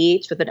Laguna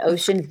Beach with an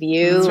ocean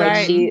view. That's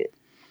right.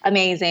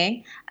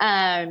 Amazing.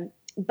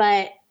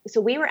 But so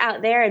we were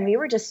out there and we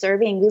were just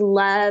serving. We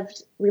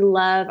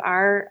love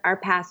our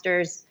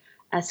pastors,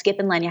 Skip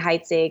and Lenya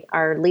Heitzig,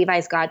 are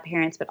Levi's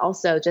godparents, but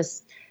also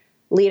just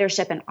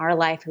leadership in our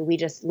life who we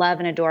just love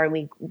and adore.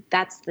 And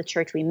that's the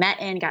church we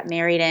met in, got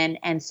married in.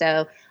 And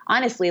so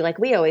honestly,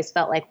 we always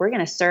felt like we're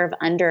going to serve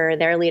under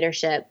their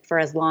leadership for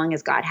as long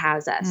as God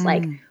has us.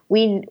 Like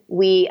we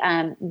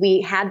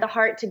had the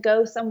heart to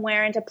go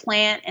somewhere and to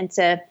plant and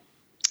to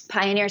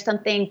pioneer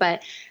something,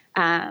 but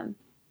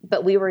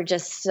we were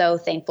just so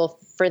thankful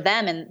for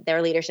them and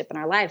their leadership in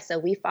our lives. So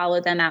we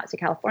followed them out to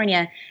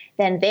California.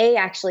 Then they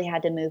actually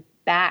had to move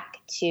back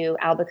to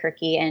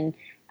Albuquerque and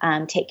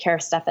take care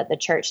of stuff at the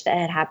church that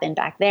had happened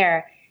back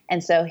there.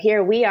 And so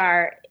here we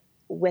are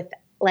with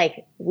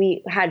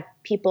we had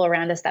people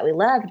around us that we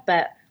loved,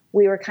 but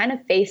we were kind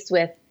of faced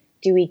with,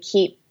 do we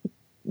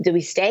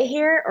stay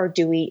here, or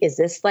is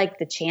this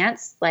the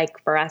chance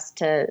for us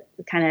to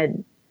kind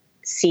of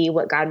see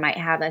what God might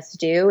have us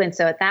do? And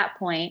so at that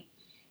point,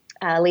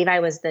 Levi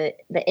was the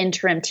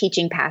interim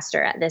teaching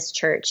pastor at this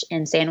church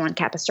in San Juan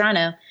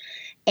Capistrano.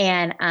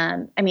 And,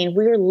 we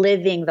were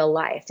living the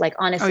life.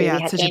 Honestly, we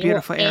had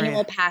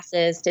annual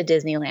passes to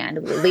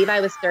Disneyland.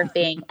 Levi was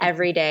surfing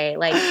every day.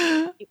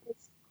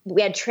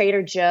 We had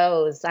Trader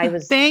Joe's.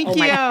 Thank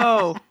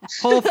you.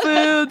 Whole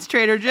Foods,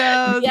 Trader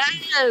Joe's.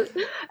 Yes.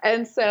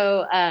 And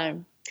so,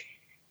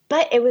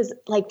 but it was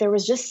there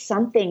was just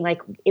something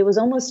it was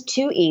almost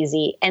too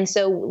easy. And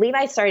so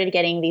Levi started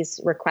getting these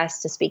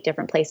requests to speak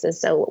different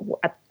places. So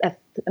a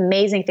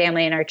amazing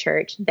family in our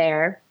church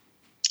there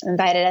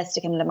invited us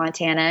to come to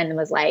Montana and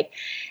was like,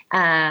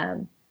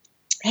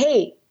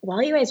 hey,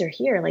 while you guys are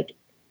here,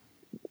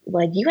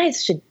 you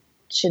guys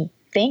should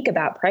pray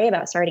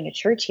about starting a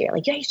church here.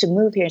 You guys should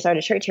move here and start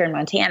a church here in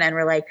Montana. And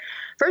we're like,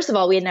 first of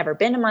all, we had never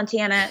been to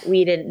Montana.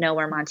 We didn't know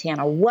where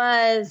Montana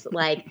was.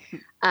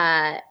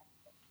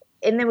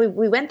 And then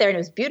we went there and it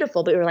was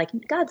beautiful, but we were like,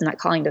 God's not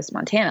calling us to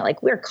Montana.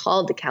 We're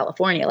called to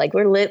California.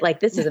 We're lit.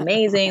 This is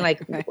amazing.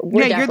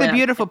 You're the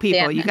beautiful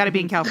people. You got to be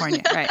in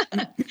California. Right.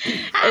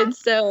 And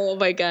so, oh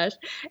my gosh.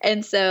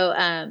 And so,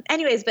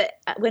 anyways, but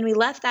when we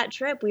left that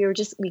trip, we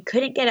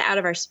couldn't get it out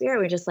of our spirit.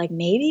 We're just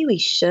maybe we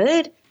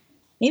should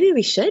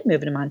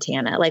move to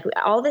Montana.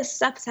 All this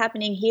stuff's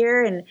happening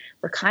here and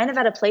we're kind of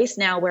at a place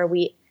now where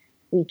we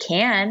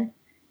can.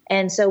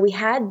 And so we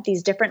had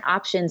these different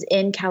options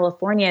in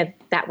California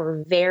that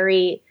were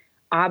very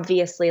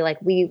obviously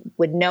we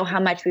would know how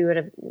much we would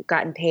have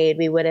gotten paid.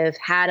 We would have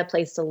had a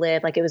place to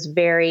live. It was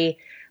very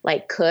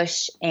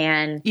cush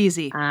and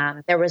easy.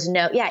 There was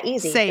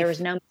easy. Safe. There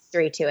was no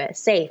mystery to it.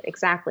 Safe.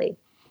 Exactly.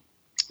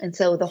 And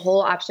so the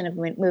whole option of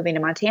moving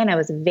to Montana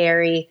was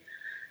very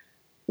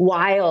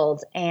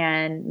wild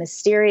and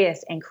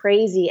mysterious and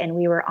crazy. And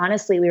we were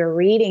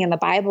reading in the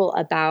Bible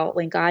about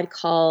when God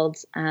called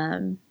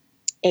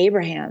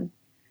Abraham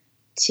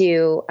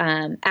to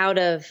out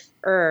of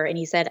Ur, and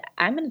he said,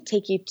 I'm going to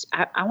take you,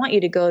 I want you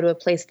to go to a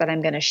place that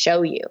I'm going to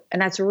show you.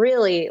 And that's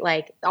really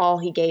like all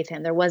he gave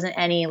him. There wasn't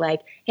any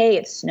like, hey,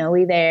 it's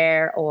snowy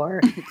there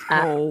or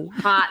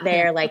hot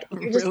there. Like,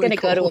 you're just really going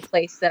to go to a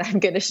place that I'm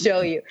going to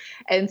show you.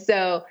 And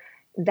so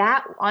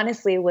that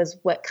honestly was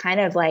what kind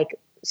of like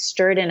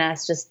stirred in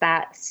us just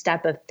that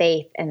step of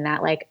faith, and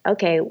that like,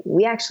 okay,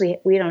 we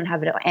don't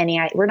have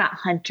we're not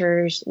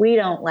hunters. We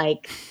don't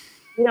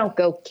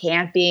go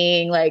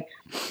camping. Like,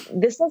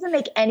 this doesn't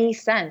make any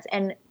sense.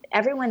 And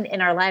everyone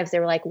in our lives, they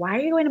were like, why are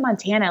you going to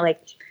Montana?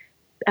 Like,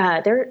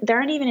 there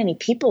aren't even any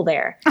people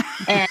there.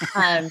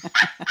 And,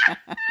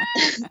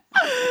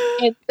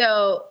 and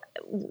so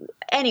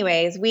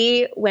anyways,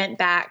 we went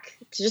back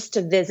just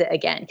to visit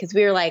again, because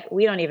we were like,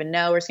 we don't even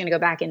know. We're just going to go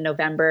back in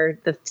November.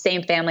 The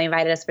same family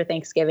invited us for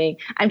Thanksgiving.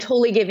 I'm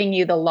totally giving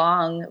you the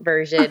long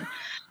version.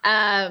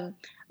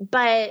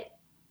 But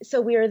so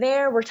we were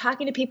there, we're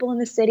talking to people in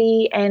the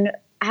city. And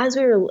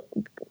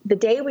the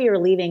day we were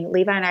leaving,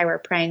 Levi and I were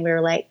praying. We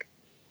were like,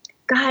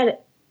 God,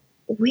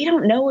 we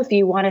don't know if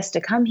you want us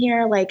to come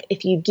here. Like,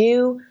 if you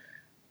do,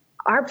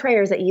 our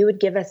prayer is that you would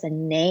give us a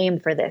name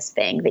for this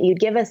thing, that you'd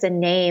give us a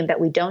name that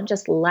we don't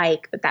just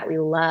like, but that we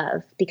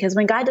love. Because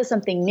when God does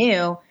something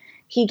new,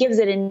 he gives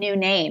it a new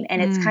name.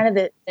 And it's kind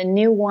of the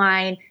new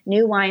wine,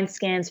 new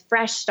wineskins,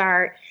 fresh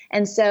start.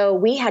 And so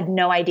we had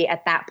no idea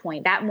at that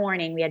point. That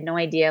morning, we had no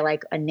idea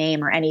like a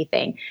name or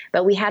anything.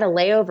 But we had a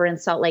layover in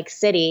Salt Lake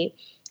City,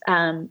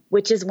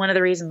 which is one of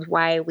the reasons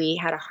why we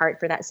had a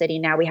heart for that city.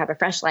 Now we have a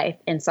Fresh Life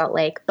in Salt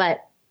Lake.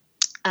 But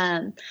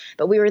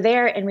we were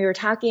there and we were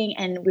talking,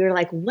 and we were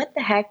like, what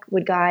the heck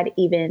would God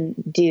even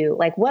do?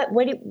 Like, what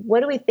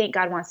do we think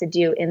God wants to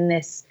do in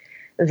this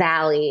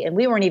valley? And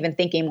we weren't even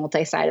thinking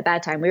multi-site at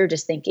that time. We were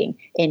just thinking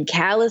in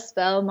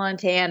Kalispell,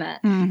 Montana.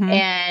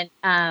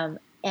 Mm-hmm.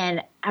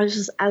 And I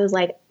was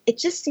like, it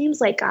just seems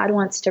like God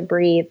wants to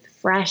breathe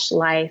fresh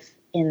life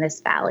in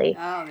this valley.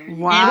 Oh,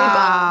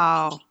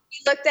 wow. And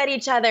we looked at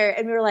each other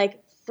and we were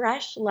like,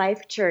 Fresh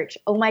Life Church.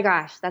 Oh my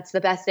gosh, that's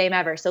the best name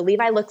ever. So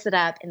Levi looks it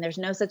up, and there's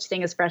no such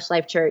thing as Fresh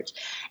Life Church.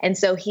 And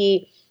so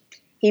he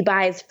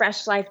buys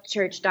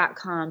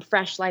FreshLifeChurch.com,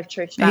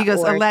 FreshLifeChurch.org. He goes,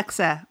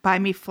 Alexa, buy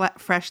me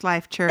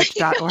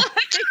FreshLifeChurch.org.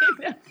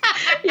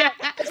 Yeah,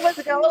 there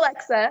was no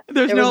Alexa.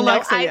 There's no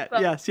Alexa yet.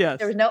 Yes.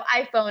 There was no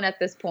iPhone at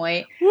this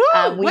point.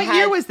 What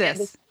year was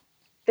this?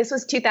 This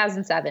was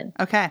 2007.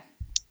 Okay.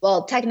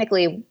 Well,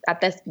 technically,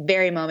 at this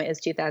very moment is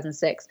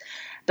 2006.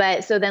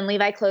 But so then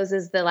Levi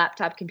closes the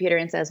laptop computer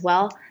and says,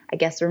 well, I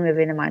guess we're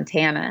moving to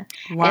Montana.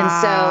 Wow. And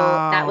so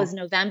that was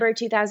November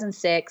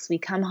 2006. We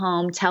come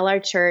home, tell our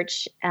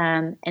church,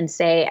 and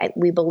say,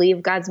 we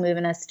believe God's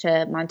moving us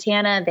to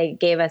Montana. They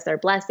gave us their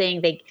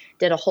blessing. They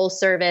did a whole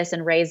service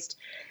and raised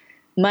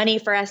money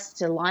for us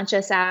to launch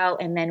us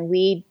out. And then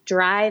we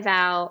drive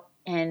out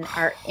and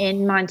are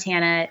in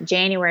Montana,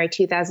 January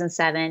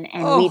 2007.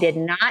 And we did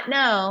not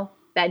know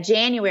that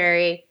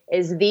January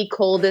is the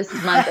coldest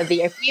month of the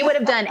year. If we would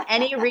have done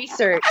any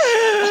research.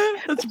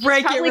 Let's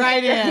break it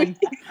right in.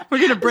 We're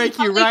going to break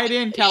you right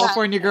in,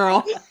 California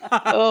girl.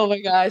 Oh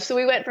my gosh. So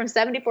we went from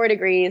 74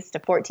 degrees to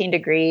 14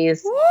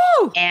 degrees.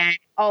 Woo! And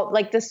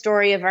like the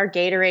story of our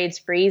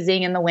Gatorades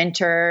freezing in the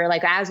winter,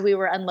 like as we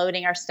were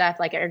unloading our stuff,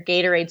 like our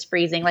Gatorades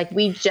freezing, like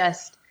we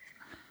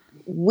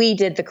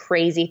did the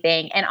crazy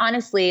thing. And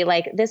honestly,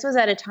 like this was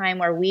at a time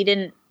where we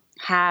didn't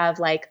have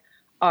like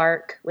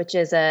ARC, which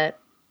is a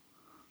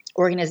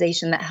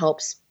organization that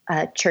helps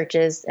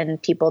churches and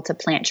people to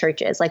plant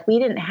churches. Like we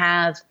didn't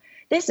have,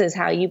 this is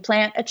how you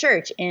plant a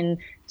church in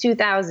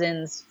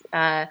 2000s.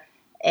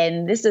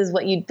 And this is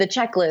what the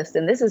checklist,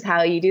 and this is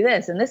how you do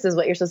this. And this is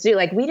what you're supposed to do.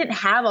 Like we didn't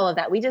have all of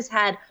that. We just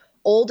had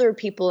older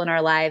people in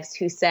our lives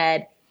who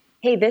said,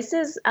 hey, this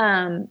is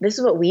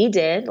what we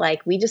did.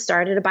 Like we just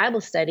started a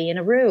Bible study in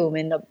a room.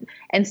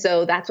 And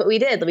so that's what we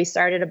did. We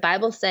started a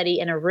Bible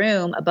study in a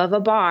room above a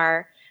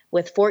bar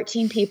with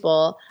 14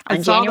 people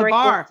on January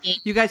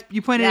 14th.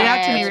 You pointed it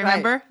out to me,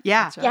 remember? Right.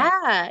 Yeah.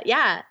 Right.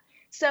 Yeah.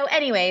 So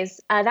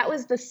anyways, that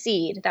was the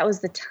seed. That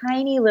was the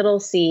tiny little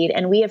seed.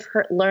 And we have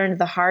learned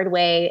the hard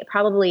way,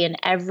 probably in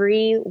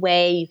every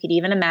way you could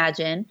even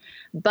imagine.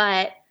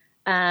 But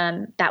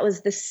that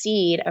was the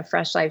seed of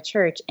Fresh Life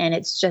Church. And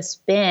it's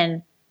just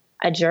been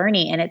a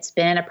journey, and it's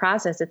been a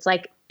process. It's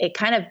like, it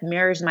kind of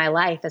mirrors my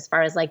life as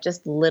far as like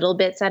just little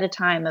bits at a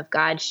time of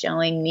God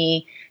showing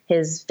me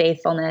his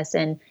faithfulness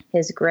and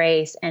his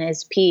grace and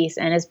his peace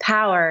and his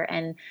power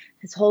and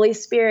his Holy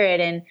Spirit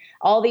and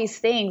all these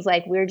things.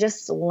 Like we're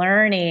just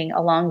learning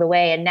along the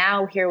way. And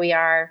now here we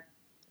are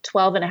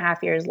 12 and a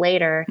half years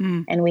later,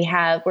 and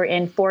we're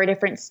in 4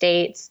 different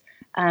states,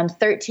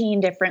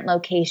 13 different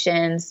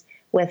locations,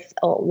 with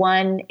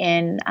one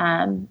in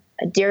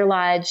Deer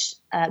Lodge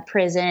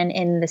prison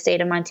in the state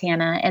of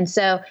Montana. And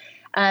so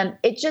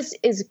it just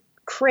is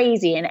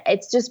crazy. And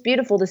it's just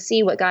beautiful to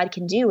see what God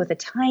can do with a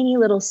tiny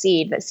little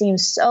seed that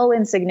seems so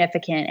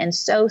insignificant and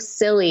so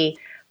silly.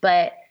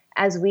 But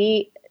as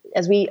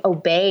we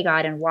obey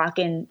God and walk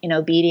in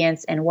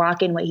obedience and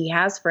walk in what he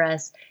has for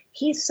us,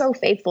 he's so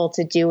faithful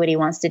to do what he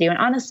wants to do. And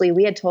honestly,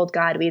 we had told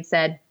God, we had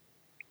said,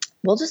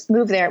 we'll just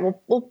move there.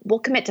 We'll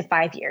commit to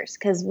 5 years,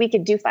 because we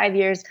could do 5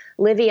 years.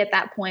 Livy at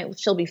that point,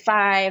 she'll be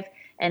 5.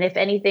 And if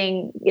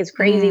anything is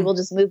crazy, we'll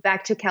just move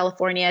back to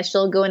California.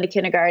 She'll go into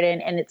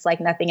kindergarten and it's like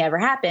nothing ever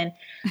happened.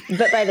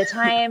 But by the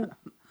time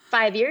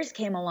 5 years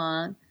came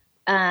along,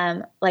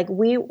 like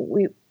we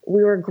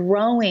were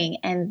growing,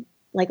 and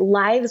like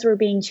lives were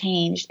being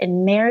changed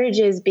and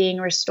marriages being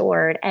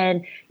restored.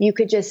 And you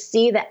could just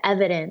see the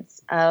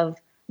evidence of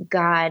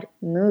God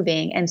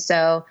moving. And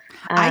so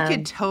I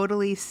could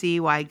totally see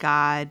why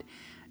God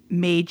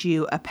made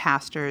you a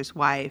pastor's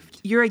wife.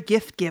 You're a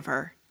gift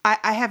giver.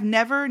 I have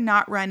never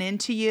not run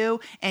into you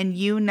and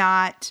you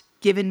not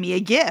given me a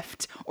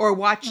gift, or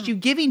watched you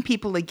giving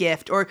people a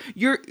gift, or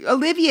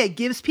Olivia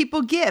gives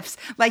people gifts.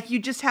 Like, you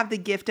just have the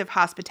gift of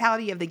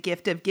hospitality, you have the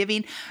gift of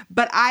giving.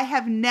 But I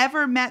have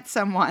never met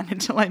someone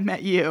until I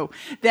met you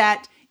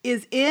that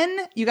is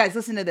you guys,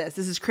 listen to this.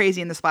 This is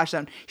crazy in the Splash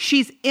Zone.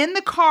 She's in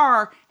the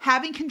car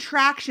having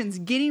contractions,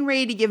 getting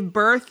ready to give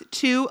birth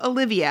to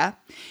Olivia.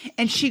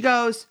 And she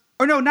goes,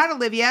 or no, not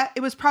Olivia.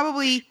 It was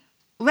probably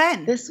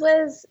Len. This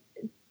was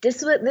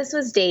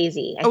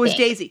Daisy. It was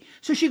Daisy.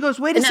 So she goes,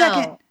 wait a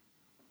second.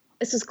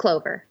 This is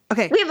Clover.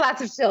 Okay. We have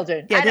lots of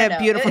children. Yeah, they have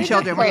beautiful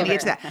children. We're going to get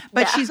to that.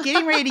 But she's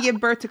getting ready to give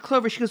birth to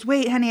Clover. She goes,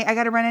 wait, honey, I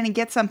got to run in and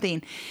get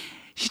something.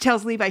 She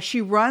tells Levi, she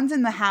runs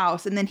in the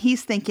house, and then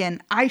he's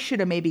thinking, I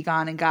should have maybe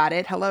gone and got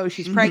it. Hello,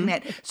 she's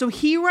pregnant. So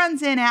he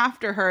runs in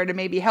after her to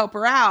maybe help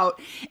her out.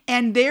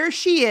 And there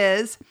she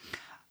is,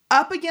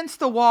 up against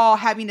the wall,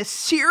 having a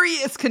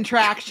serious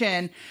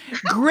contraction.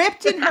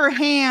 Gripped in her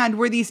hand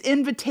were these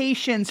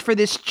invitations for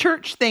this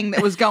church thing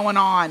that was going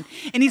on.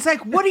 And he's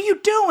like, what are you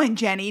doing,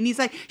 Jenny?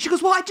 And she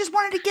goes, well, I just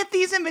wanted to get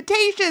these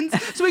invitations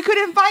so we could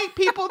invite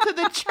people to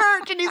the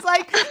church. And he's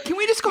like, can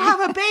we just go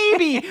have a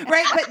baby?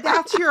 Right? But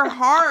that's your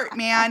heart,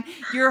 man.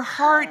 Your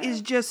heart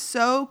is just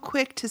so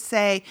quick to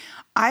say,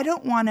 I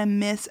don't want to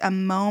miss a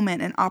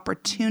moment, an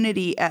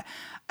opportunity,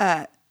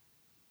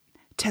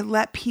 to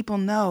let people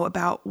know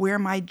about where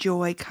my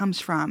joy comes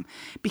from.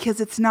 Because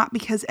it's not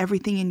because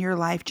everything in your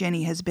life,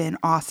 Jenny, has been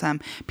awesome.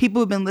 People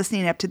who've been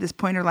listening up to this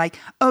point are like,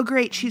 oh,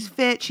 great, she's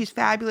fit, she's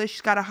fabulous,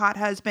 she's got a hot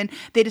husband.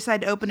 They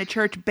decide to open a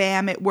church,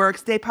 bam, it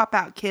works. They pop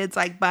out kids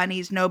like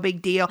bunnies, no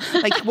big deal.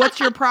 Like, what's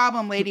your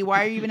problem, lady?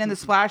 Why are you even in the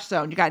Splash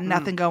Zone? You got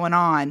nothing going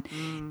on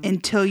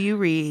until you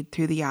read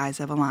Through the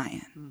Eyes of a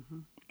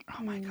Lion.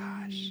 Oh my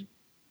gosh.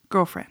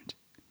 Girlfriend.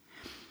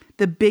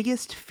 The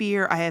biggest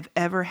fear I have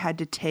ever had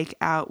to take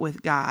out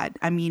with God.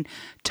 I mean,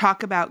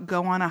 talk about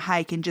go on a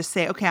hike and just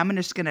say, okay, I'm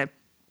just going to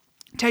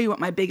tell you what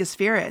my biggest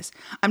fear is.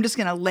 I'm just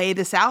going to lay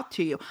this out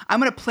to you. I'm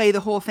going to play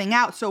the whole thing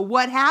out. So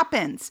what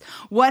happens?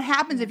 What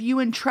happens if you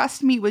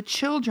entrust me with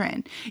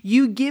children?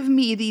 You give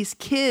me these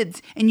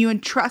kids and you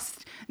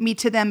entrust me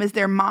to them as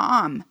their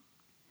mom,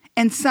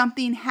 and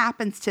something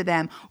happens to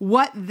them.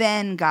 What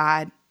then,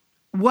 God?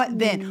 What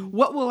then?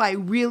 What will I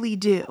really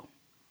do?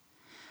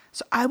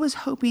 So I was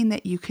hoping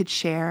that you could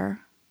share,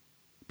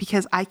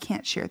 because I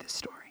can't share this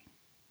story,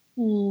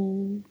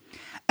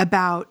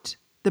 about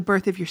the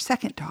birth of your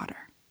second daughter.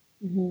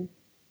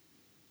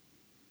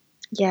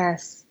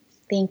 Yes.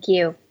 Thank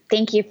you.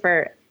 Thank you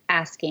for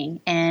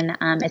asking. And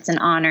it's an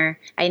honor.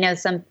 I know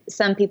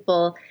some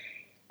people,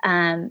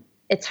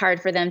 it's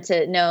hard for them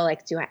to know,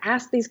 like, do I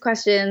ask these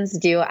questions?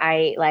 Do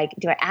I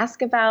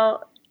ask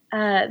about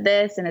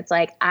this? And it's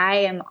like, I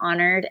am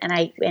honored,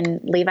 and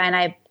Levi and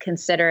I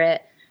consider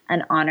it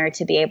an honor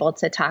to be able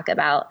to talk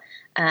about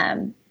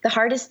the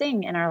hardest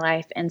thing in our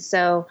life. And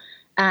so,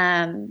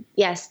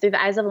 yes, Through the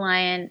Eyes of a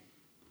Lion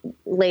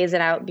lays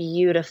it out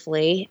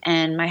beautifully.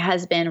 And my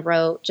husband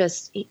wrote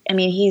he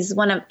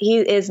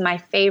is my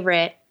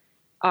favorite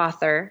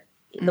author.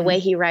 The way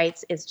he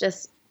writes is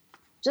just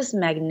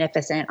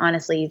magnificent.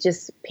 Honestly, he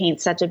just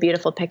paints such a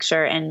beautiful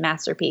picture and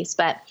masterpiece.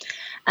 But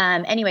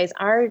anyways,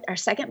 our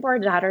second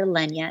born daughter,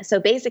 Lenya. So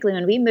basically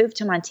when we moved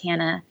to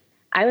Montana,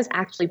 I was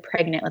actually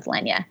pregnant with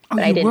Lenya, but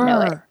I didn't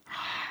know it.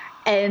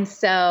 And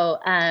so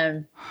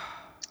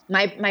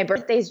my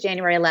birthday is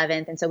January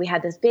 11th. And so we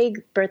had this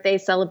big birthday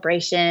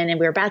celebration, and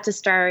we were about to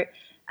start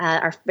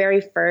our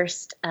very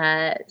first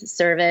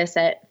service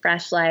at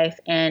Fresh Life,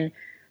 and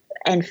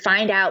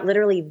find out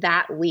literally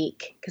that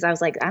week, because I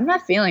was like, I'm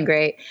not feeling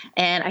great.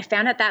 And I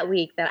found out that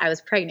week that I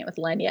was pregnant with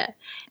Lenya.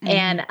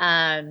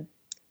 And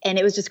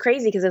it was just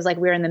crazy, because it was like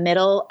we were in the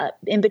middle,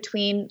 in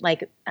between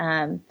like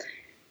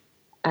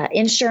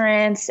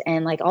insurance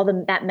and like all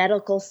that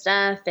medical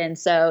stuff. And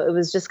so it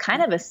was just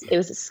kind of it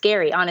was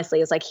scary, honestly.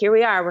 It was like, here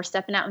we are, we're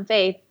stepping out in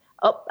faith.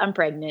 Oh, I'm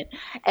pregnant.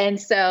 And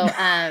so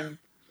I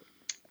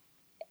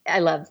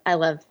love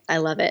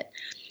it.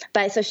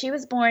 But so she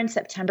was born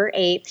September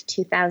 8th,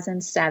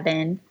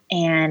 2007.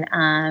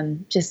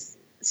 And just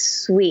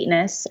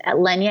sweetness at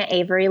Lenya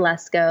Avery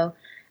Lesko.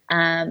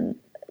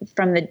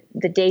 From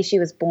the day she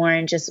was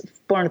born, just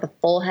born with a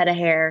full head of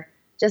hair,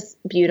 just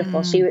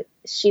beautiful.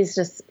 She's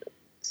just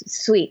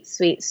sweet,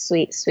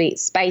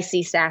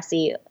 spicy,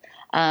 sassy.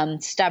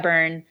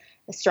 stubborn,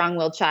 a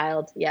strong-willed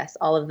child. Yes,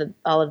 all of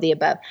the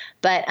above.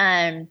 But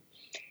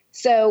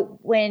so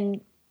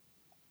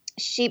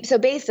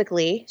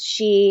basically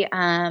she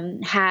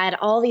had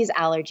all these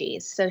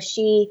allergies. So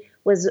she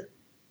was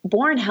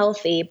born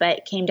healthy,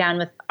 but came down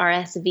with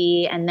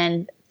RSV, and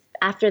then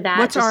after that,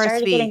 what's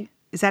RSV?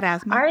 Is that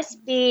asthma?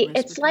 RSV,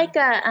 it's like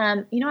a,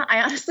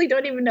 I honestly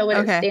don't even know what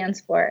it stands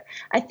for.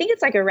 I think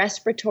it's like a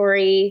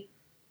respiratory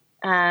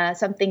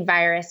something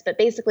virus, but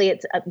basically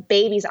it's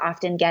babies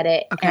often get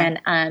it,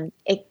 and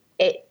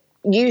it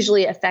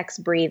usually affects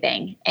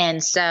breathing.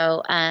 And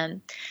so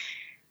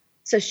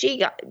so she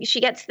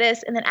gets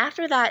this, and then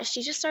after that,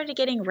 she just started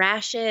getting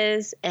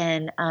rashes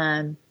and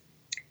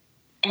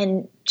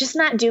just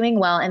not doing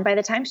well. And by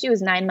the time she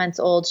was 9 months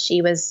old,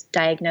 she was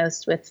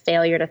diagnosed with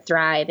failure to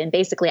thrive. And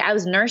basically I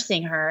was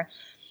nursing her,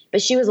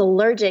 but she was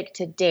allergic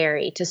to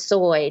dairy, to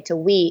soy, to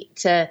wheat,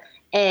 to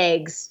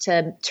eggs,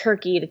 to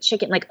turkey, to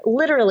chicken, like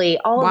literally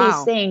all of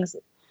these things.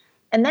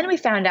 And then we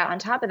found out on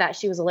top of that,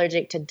 she was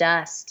allergic to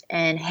dust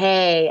and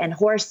hay and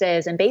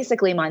horses and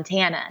basically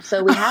Montana.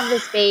 So we have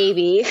this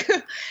baby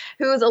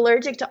who is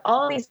allergic to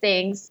all these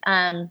things.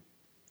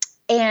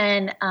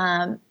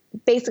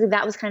 Basically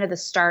that was kind of the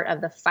start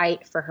of the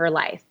fight for her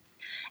life.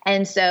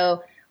 And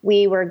so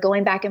we were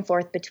going back and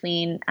forth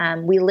between,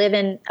 we live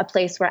in a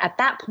place where at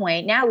that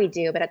point, now we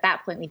do, but at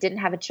that point we didn't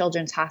have a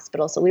children's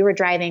hospital. So we were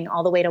driving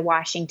all the way to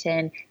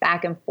Washington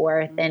back and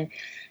forth, and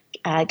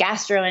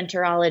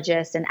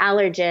gastroenterologist and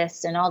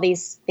allergist and all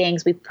these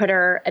things. We put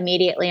her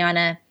immediately on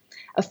a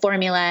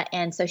formula.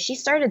 And so she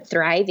started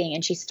thriving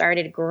and she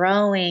started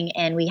growing,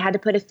 and we had to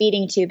put a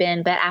feeding tube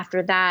in. But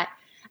after that,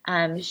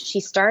 she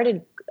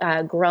started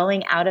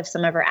growing out of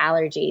some of her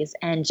allergies,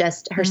 and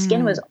just her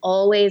skin was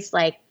always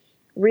like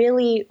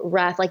really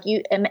rough. Like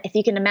if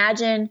you can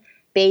imagine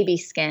baby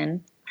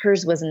skin,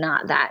 hers was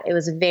not that. It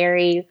was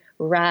very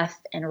rough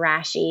and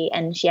rashy,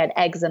 and she had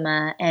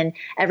eczema. And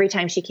every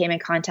time she came in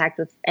contact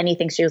with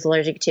anything she was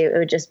allergic to, it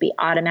would just be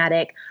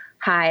automatic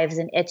hives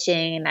and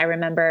itching. And I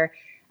remember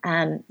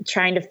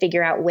trying to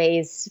figure out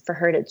ways for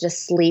her to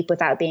just sleep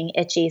without being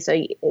itchy.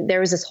 So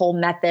there was this whole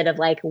method of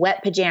like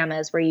wet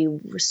pajamas where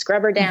you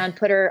scrub her down,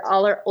 put her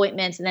all her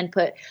ointments, and then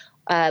put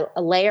a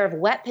layer of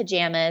wet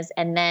pajamas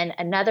and then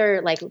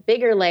another like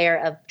bigger layer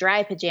of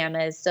dry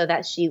pajamas so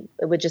that it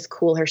would just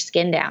cool her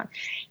skin down.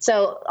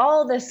 So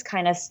all this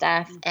kind of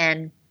stuff.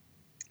 And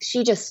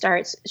she's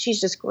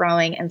just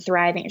growing and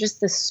thriving, just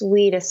the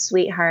sweetest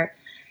sweetheart.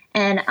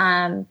 And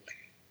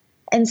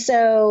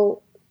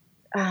so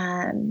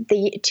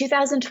the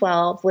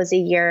 2012 was a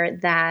year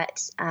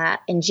that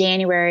in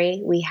January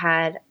we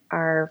had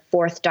our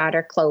fourth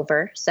daughter,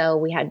 Clover. So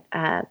we had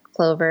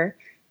Clover,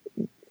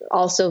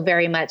 also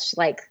very much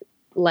like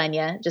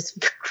Lenya,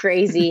 just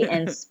crazy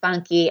and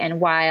spunky and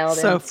wild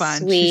and fun.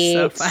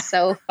 Sweet, She's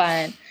so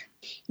fun.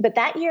 But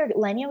that year,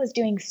 Lenya was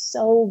doing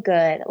so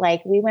good.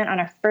 Like we went on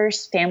our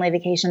first family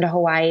vacation to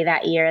Hawaii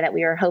that year that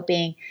we were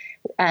hoping,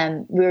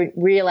 we were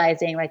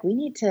realizing like we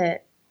need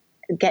to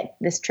get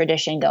this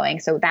tradition going.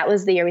 So that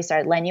was the year we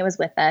started. Lenya was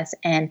with us.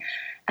 And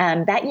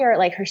that year,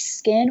 like her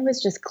skin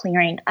was just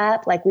clearing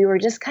up. Like we were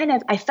just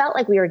I felt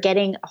like we were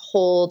getting a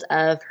hold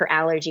of her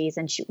allergies,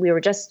 and we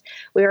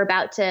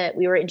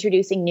were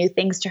introducing new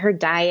things to her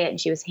diet, and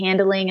she was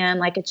handling them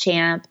like a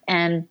champ.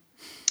 And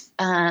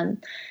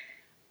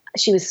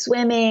she was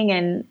swimming,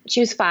 and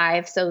she was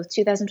 5. So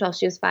 2012,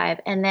 she was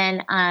 5. And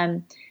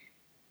then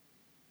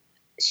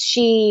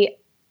she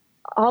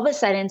all of a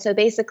sudden, so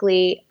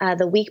basically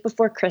the week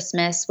before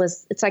Christmas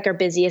it's like our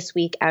busiest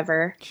week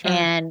ever. Sure.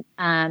 And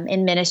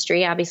in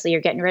ministry, obviously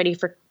you're getting ready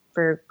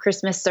for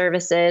Christmas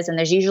services, and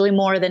there's usually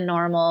more than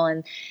normal,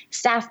 and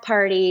staff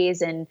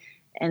parties, and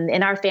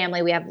in our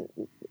family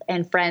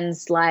and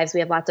friends' lives, we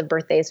have lots of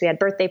birthdays. We had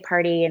birthday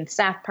party and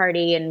staff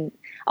party and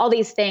all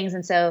these things.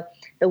 And so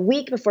the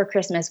week before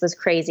Christmas was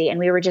crazy. And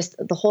we were just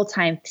the whole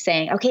time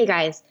saying, okay,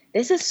 guys,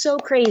 this is so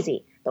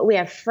crazy, but we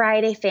have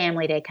Friday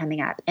Family Day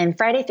coming up. And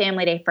Friday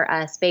Family Day for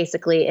us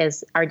basically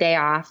is our day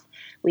off.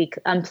 We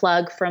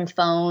unplug from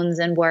phones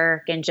and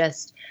work and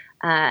just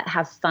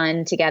have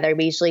fun together.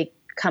 We usually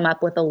come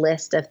up with a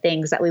list of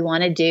things that we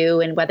want to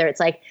do, and whether it's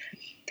like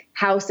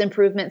house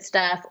improvement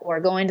stuff or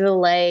going to the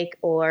lake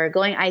or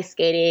going ice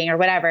skating or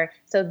whatever.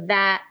 So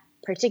that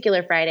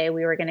particular Friday,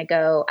 we were going to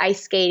go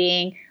ice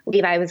skating.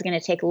 Levi was going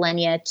to take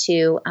Lenya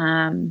to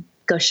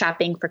go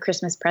shopping for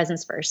Christmas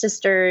presents for her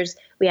sisters.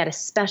 We had a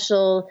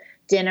special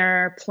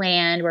dinner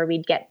planned where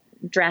we'd get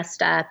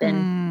dressed up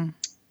and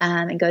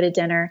go to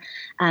dinner.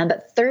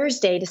 But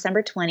Thursday,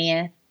 December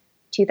 20th,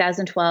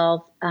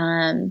 2012,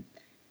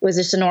 was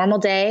just a normal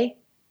day.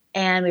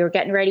 And we were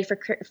getting ready for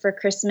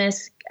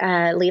Christmas.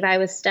 Levi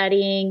was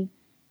studying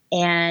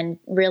and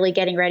really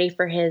getting ready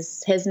for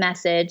his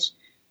message,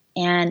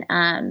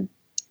 and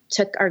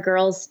took our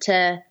girls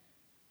to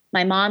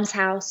my mom's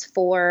house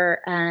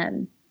for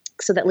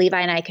so that Levi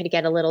and I could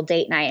get a little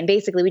date night. And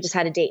basically, we just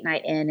had a date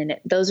night in, and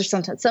those are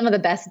some of the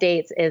best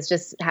dates is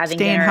just having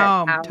staying dinner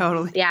home. At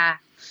Totally, yeah.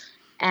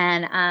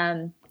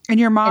 And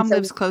your mom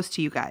lives close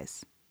to you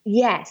guys.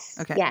 Yes.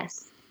 Okay.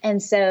 Yes.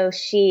 And so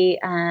she's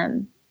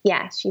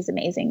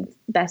amazing.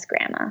 Best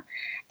grandma.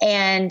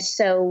 And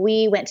so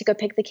we went to go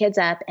pick the kids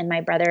up, and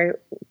my brother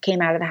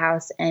came out of the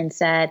house and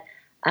said,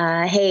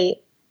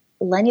 hey,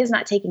 Lenya's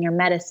not taking her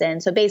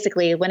medicine. So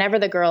basically, whenever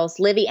the girls,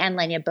 Livy and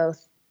Lenya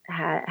both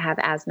have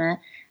asthma,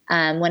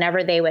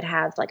 whenever they would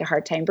have like a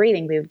hard time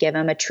breathing, we would give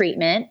them a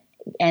treatment,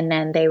 and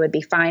then they would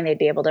be fine. They'd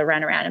be able to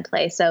run around and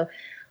play. So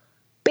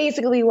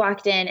basically, we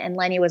walked in, and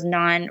Lenya was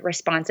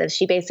non-responsive.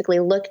 She basically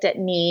looked at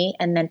me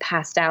and then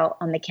passed out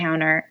on the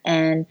counter.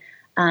 And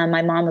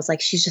my mom was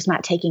like, she's just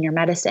not taking her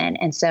medicine.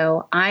 And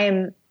so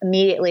I'm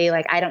immediately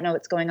like, I don't know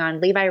what's going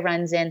on. Levi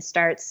runs in,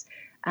 starts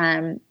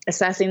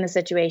assessing the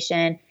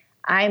situation.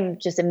 I'm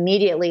just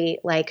immediately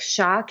like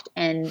shocked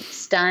and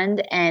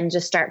stunned and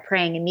just start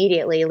praying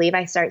immediately.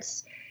 Levi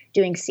starts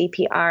doing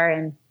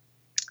CPR,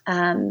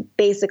 and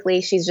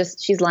basically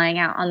she's lying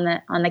out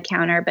on the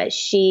counter, but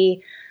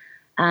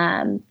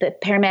the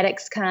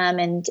paramedics come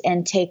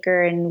and take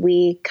her, and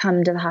we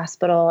come to the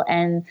hospital,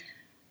 and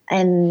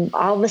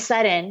all of a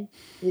sudden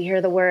we hear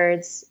the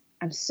words,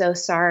 "I'm so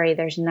sorry.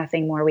 There's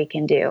nothing more we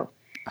can do."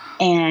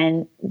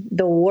 And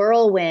the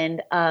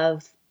whirlwind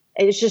of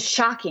it was just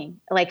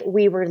shocking. Like,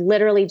 we were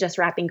literally just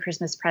wrapping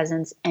Christmas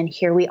presents, and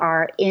here we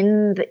are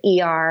in the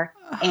ER,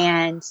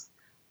 and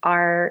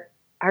our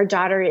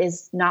daughter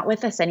is not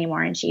with us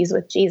anymore, and she's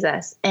with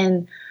Jesus.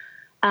 And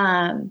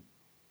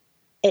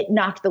it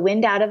knocked the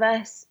wind out of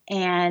us,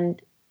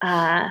 and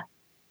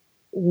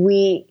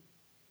we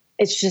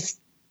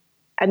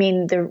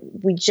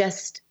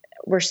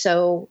were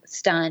so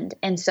stunned.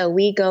 And so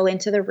we go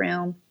into the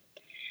room,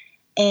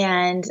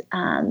 and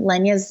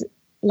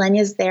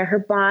Lenya's there. Her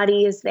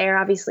body is there.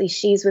 Obviously,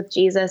 she's with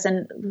Jesus.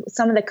 And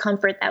some of the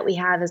comfort that we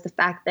have is the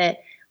fact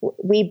that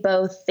we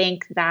both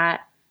think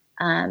that,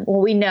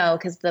 we know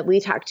because we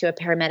talked to a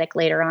paramedic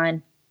later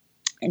on,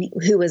 and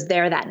who was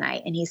there that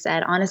night. And he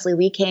said, honestly,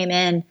 we came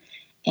in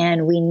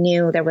and we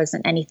knew there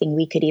wasn't anything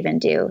we could even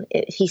do.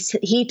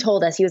 He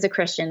told us, he was a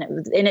Christian,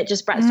 and it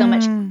just brought so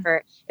much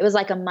comfort. It was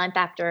like a month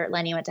after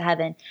Lenya went to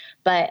heaven,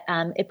 but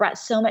it brought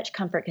so much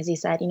comfort because he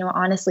said,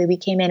 honestly, we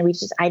came in,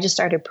 I just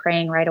started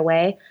praying right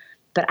away,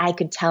 but I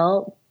could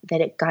tell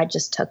that God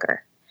just took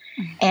her.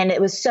 And it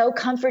was so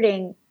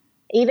comforting,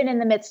 even in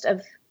the midst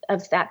of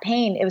that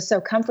pain. It was so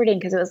comforting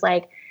because it was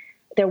like,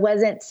 there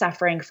wasn't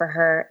suffering for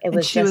her. It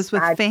was she was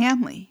with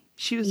family.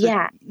 She was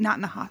not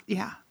in the hospital.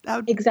 Yeah.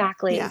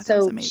 Exactly. Yeah,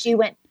 so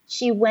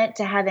she went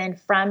to heaven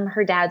from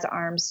her dad's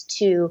arms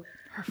to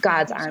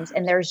God's arms.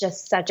 And there's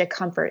just such a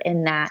comfort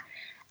in that.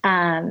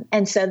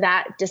 And so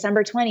that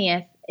December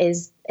 20th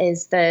is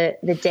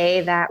the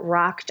day that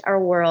rocked our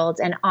world.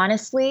 And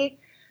honestly,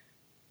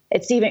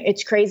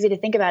 it's crazy to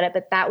think about it,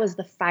 but that was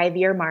the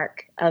 5-year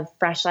mark of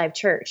Fresh Life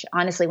Church.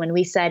 Honestly, when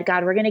we said,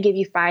 God, we're going to give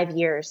you 5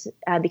 years,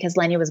 because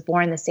Lenya was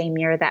born the same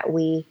year that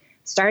we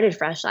started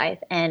Fresh Life.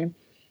 And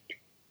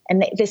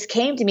this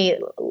came to me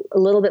a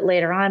little bit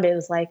later on, but it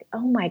was like,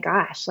 oh my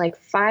gosh, like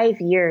 5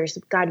 years,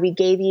 God, we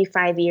gave you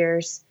 5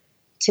 years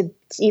to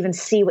even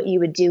see what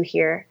you would do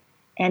here.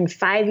 And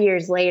 5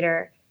 years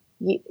later,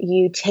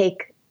 you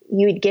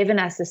had given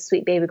us this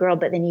sweet baby girl,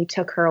 but then you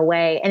took her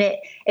away. And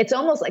it's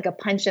almost like a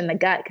punch in the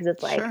gut, because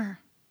it's like,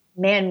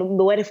 man,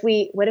 what if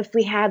we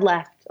had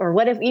left? Or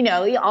what if,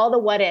 all the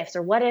what ifs,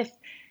 or what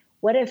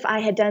if I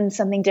had done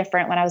something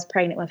different when I was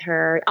pregnant with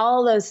her?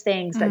 All those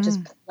things that just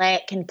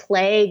can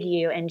plague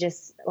you and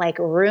just like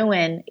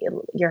ruin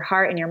your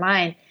heart and your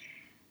mind.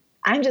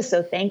 I'm just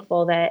so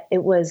thankful that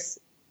it was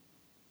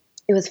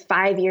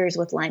 5 years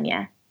with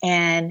Lenya.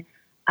 And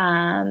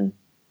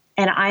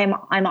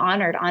I'm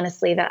honored,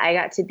 honestly, that I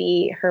got to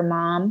be her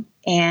mom,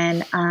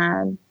 and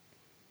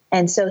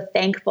so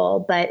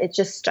thankful. But it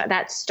just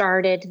that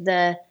started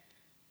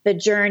the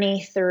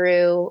journey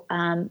through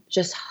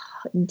just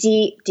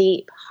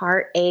deep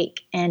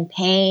heartache and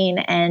pain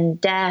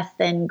and death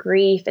and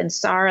grief and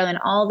sorrow and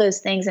all those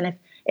things. And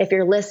if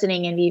you're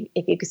listening and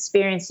if you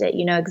experienced it,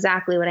 you know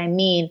exactly what I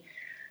mean.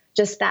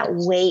 Just that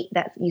weight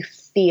that you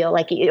feel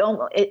like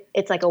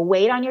it's like a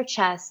weight on your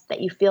chest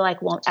that you feel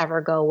like won't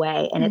ever go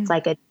away. And it's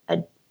like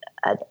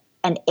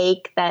an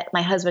ache that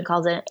my husband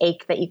calls it, an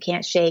ache that you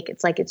can't shake.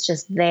 It's like, it's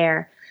just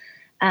there.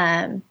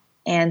 And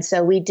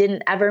so we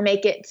didn't ever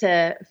make it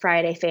to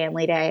Friday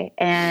Family Day.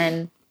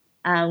 And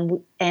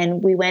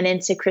we went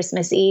into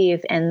Christmas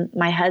Eve, and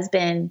my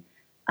husband,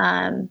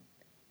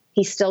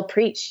 he still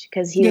preached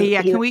because he.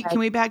 Yeah. Can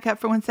we back up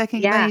for 1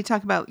 second? Yeah. You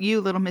talk about you,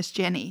 little Miss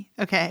Jenny.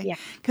 Okay. Yeah.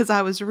 Because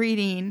I was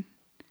reading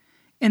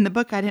in the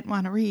book I didn't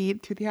want to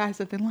read, Through the Eyes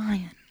of the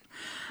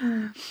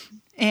Lion.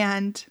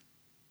 And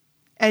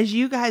as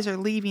you guys are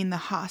leaving the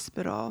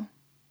hospital,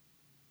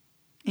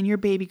 and your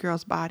baby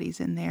girl's body's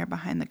in there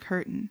behind the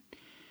curtain,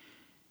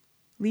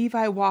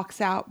 Levi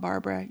walks out,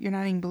 Barbara. You're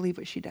not even believe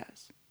what she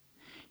does.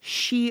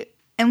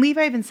 And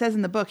Levi even says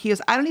in the book, he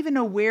goes, I don't even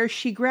know where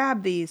she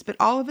grabbed these, but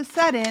all of a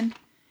sudden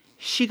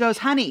she goes,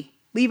 honey,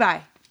 Levi,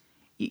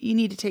 you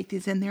need to take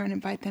these in there and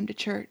invite them to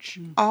church.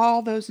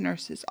 All those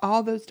nurses,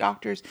 all those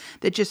doctors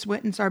that just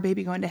witnessed our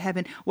baby going to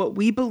heaven, what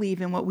we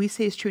believe in, what we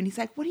say is true. And he's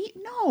like, what do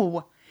you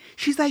know?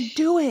 She's like,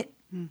 do it.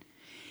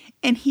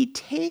 And he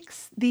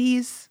takes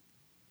these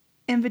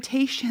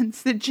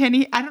invitations that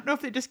Jenny, I don't know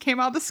if they just came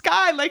out of the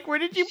sky. Like, where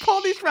did you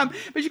pull these from?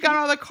 But you got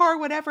out of the car,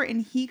 whatever.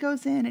 And he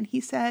goes in and he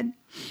said,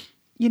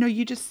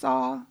 you just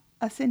saw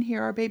us in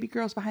here. Our baby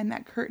girl's behind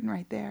that curtain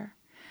right there.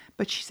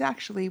 But she's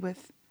actually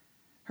with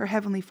her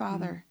Heavenly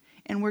Father.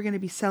 And we're going to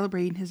be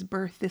celebrating his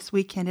birth this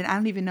weekend. And I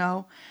don't even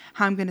know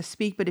how I'm going to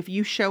speak, but if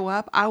you show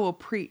up, I will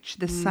preach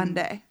this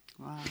Sunday.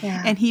 Wow.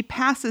 Yeah. And he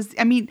passes.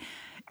 I mean,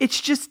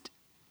 it's just,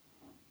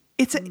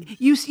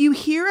 you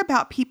hear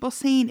about people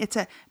saying it's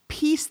a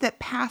peace that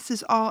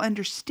passes all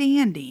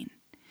understanding.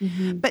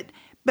 Mm-hmm.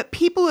 But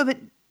people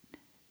haven't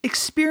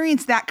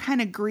experienced that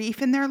kind of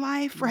grief in their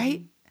life,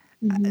 right?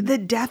 Mm-hmm. The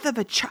death of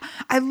a child.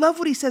 I love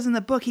what he says in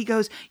the book. He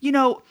goes,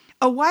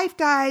 a wife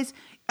dies,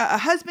 a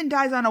husband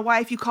dies on a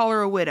wife, you call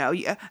her a widow.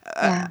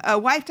 A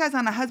wife dies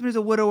on a husband is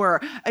a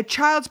widower. A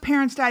child's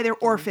parents die, they're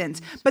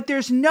orphans. But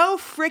there's no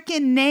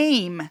freaking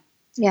name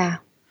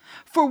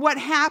for what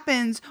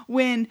happens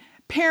when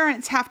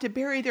parents have to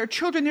bury their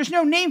children. There's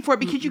no name for it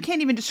because you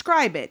can't even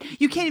describe it.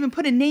 You can't even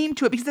put a name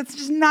to it because that's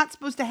just not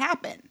supposed to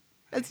happen.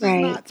 That's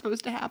just not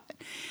supposed to happen.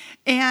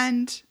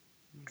 And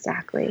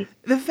exactly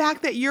the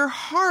fact that your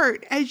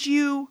heart,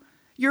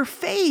 your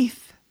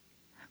faith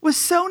was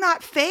so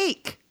not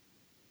fake.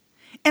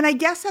 And I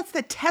guess that's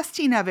the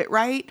testing of it,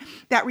 right?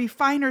 That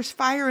refiner's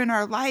fire in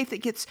our life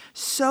that gets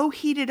so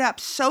heated up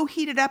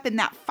in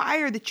that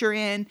fire that you're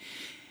in.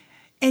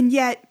 And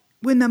yet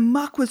when the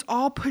muck was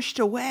all pushed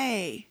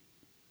away,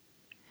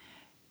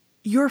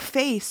 your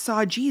face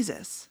saw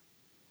Jesus.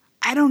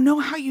 I don't know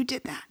how you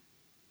did that.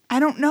 I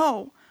don't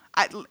know.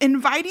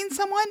 Inviting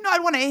someone? No,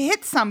 I'd want to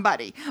hit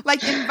somebody.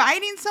 Like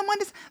inviting someone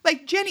to,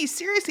 like Jenny,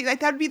 seriously, like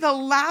that would be the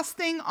last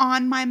thing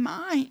on my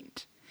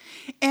mind.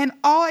 And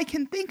all I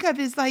can think of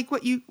is like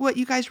what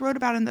you guys wrote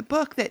about in the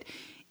book, that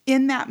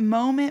in that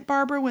moment,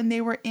 Barbara, when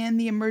they were in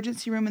the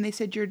emergency room and they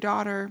said, your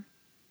daughter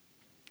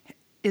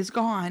is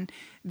gone,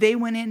 they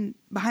went in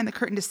behind the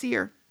curtain to see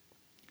her.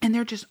 And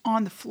they're just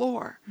on the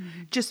floor,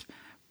 just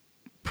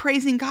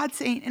praising God,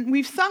 saying, and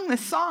we've sung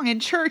this song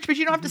in church, but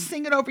you don't have to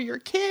sing it over your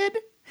kid.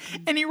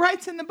 And he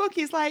writes in the book,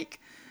 he's like,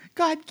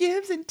 God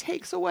gives and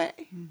takes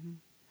away.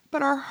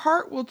 But our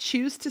heart will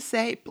choose to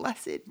say,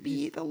 blessed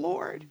be the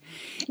Lord.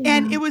 Yeah.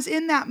 And it was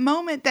in that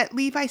moment that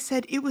Levi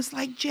said, it was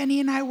like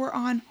Jenny and I were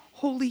on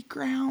holy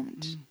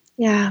ground.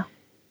 Yeah.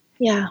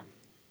 Yeah.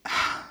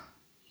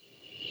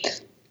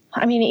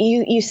 I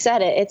mean, you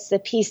said it. It's the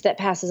peace that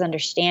passes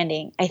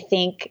understanding. I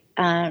think,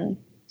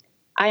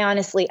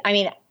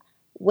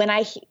 when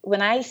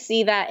I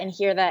see that and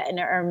hear that and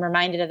am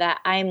reminded of that,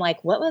 I'm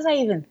like, what was I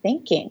even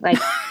thinking? Like,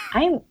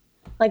 I'm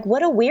like,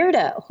 what a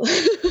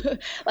weirdo.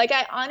 Like,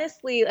 I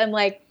honestly am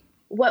like,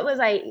 what was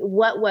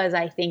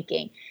I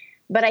thinking?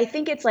 But I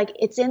think it's like,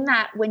 it's in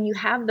that when you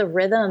have the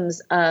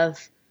rhythms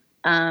of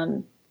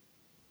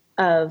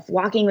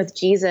walking with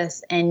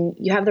Jesus, and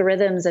you have the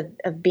rhythms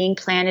of being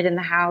planted in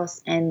the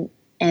house and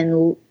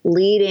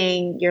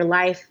leading your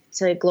life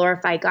to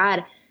glorify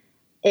God.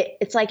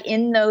 It's like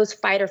in those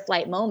fight or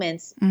flight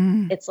moments,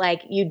 it's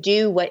like you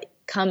do what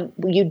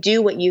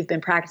you've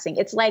been practicing.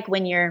 It's like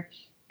when you're,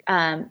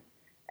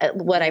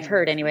 what I've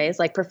heard anyways,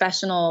 like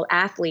professional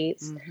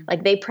athletes,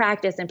 like they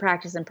practice and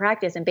practice and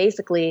practice. And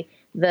basically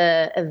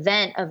the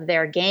event of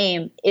their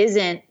game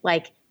isn't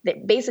like,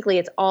 basically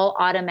it's all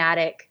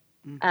automatic,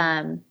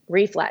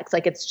 reflex.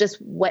 Like it's just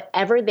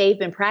whatever they've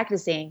been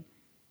practicing,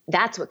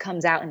 that's what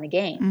comes out in the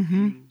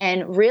game.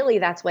 And really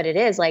that's what it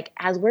is. Like,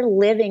 as we're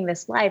living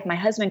this life, my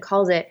husband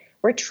calls it,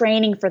 we're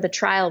training for the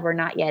trial we're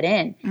not yet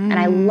in. And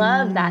I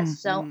love that.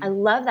 I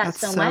love that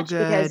so much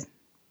good. Because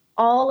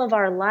all of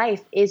our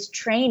life is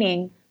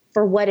training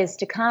for what is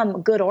to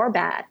come, good or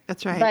bad.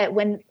 That's right. But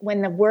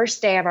when the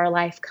worst day of our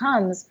life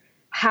comes,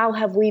 how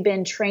have we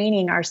been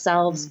training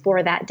ourselves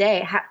for that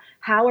day?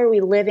 How are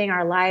we living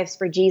our lives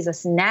for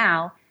Jesus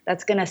now?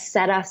 That's going to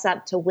set us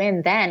up to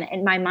win then.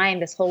 In my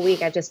mind, this whole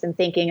week, I've just been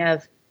thinking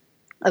of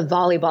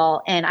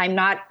volleyball, and I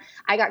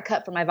got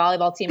cut from my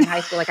volleyball team in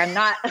high school. Like, I'm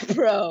not a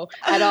pro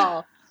at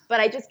all,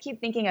 but I just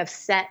keep thinking of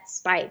set,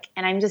 spike.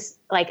 And I'm just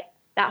like,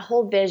 that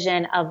whole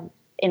vision of,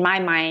 in my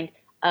mind,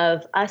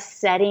 of us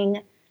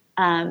setting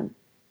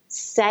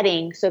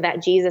so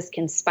that Jesus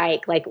can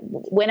spike. Like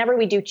whenever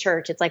we do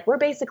church, it's like, we're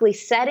basically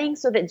setting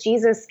so that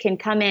Jesus can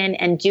come in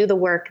and do the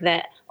work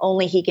that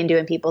only he can do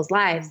in people's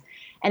lives.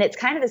 And it's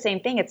kind of the same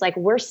thing. It's like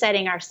we're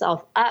setting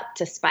ourselves up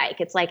to spike.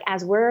 It's like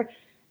as we're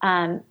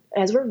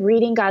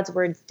reading God's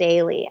words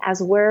daily,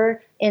 as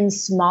we're in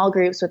small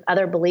groups with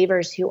other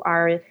believers who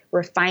are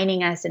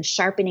refining us and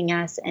sharpening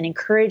us and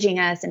encouraging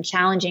us and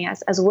challenging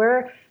us, as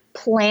we're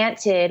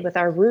planted with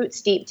our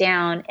roots deep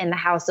down in the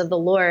house of the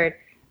Lord,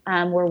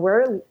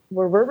 where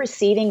we're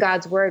receiving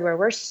God's word, where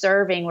we're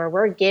serving, where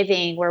we're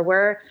giving, where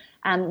we're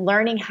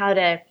learning how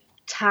to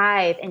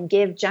tithe and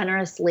give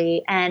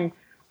generously, and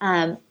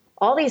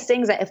all these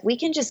things, that if we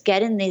can just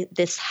get in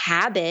this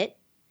habit,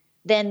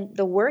 then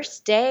the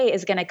worst day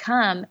is going to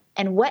come,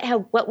 and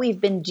what we've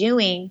been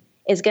doing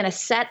is going to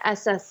set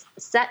us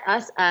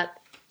up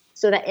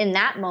so that in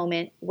that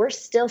moment, we're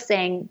still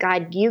saying,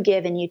 God, you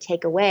give and you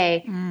take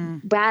away,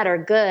 bad or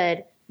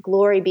good.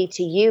 Glory be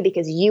to you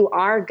because you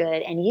are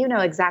good and you know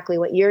exactly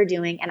what you're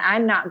doing. And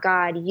I'm not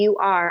God. You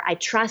are. I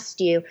trust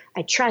you.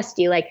 I trust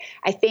you. Like,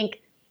 I think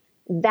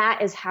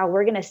that is how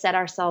we're going to set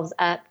ourselves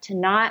up to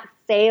not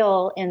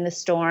fail in the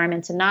storm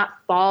and to not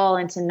fall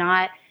and to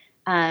not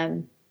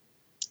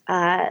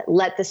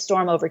let the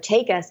storm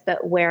overtake us,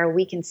 but where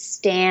we can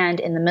stand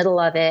in the middle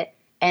of it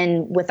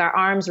and with our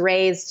arms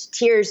raised,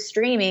 tears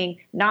streaming,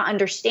 not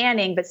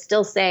understanding, but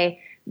still say,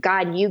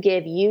 God, you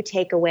give, you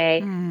take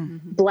away.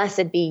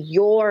 Blessed be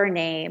your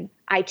name.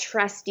 I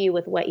trust you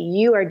with what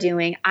you are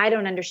doing. I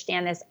don't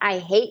understand this. I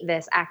hate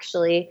this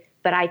actually,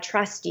 but I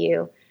trust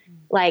you.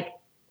 Like,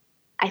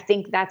 I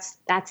think that's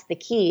the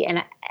key.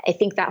 And I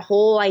think that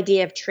whole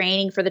idea of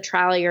training for the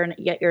trial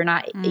you're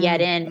not yet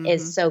in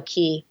is so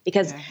key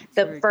because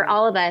for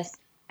all of us,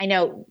 I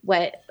know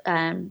what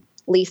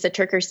Lisa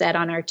Turker said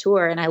on our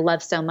tour, and I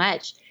love so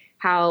much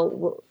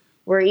how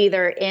we're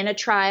either in a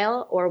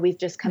trial or we've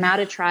just come out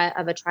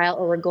of a trial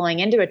or we're going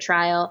into a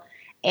trial.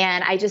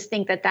 And I just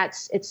think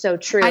it's so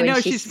true. I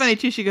know she's funny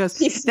too. She goes,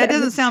 that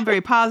doesn't sound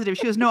very positive.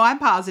 She goes, no, I'm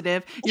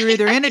positive. You're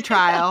either in a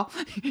trial,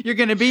 you're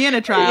going to be in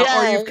a trial,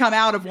 or you've come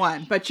out of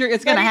one, but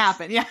it's going to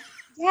happen. Yeah.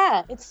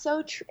 Yeah. It's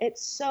so true.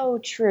 It's so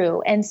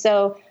true. And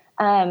so,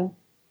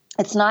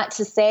 it's not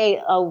to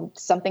say, oh,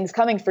 something's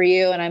coming for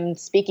you and I'm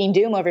speaking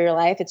doom over your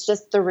life. It's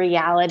just the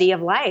reality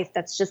of life.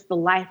 That's just the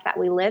life that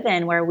we live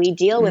in, where we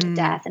deal with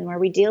death and where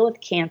we deal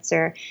with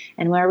cancer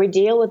and where we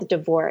deal with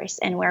divorce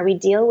and where we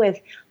deal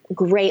with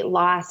great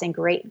loss and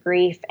great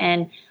grief.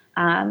 And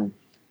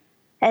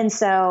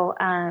so,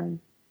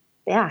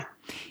 yeah.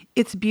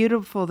 It's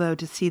beautiful, though,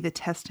 to see the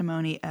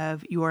testimony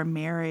of your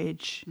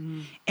marriage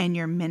and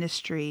your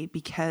ministry,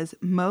 because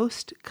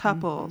most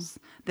couples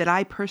that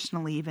I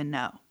personally even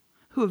know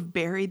who have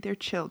buried their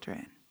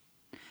children,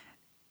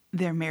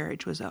 their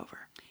marriage was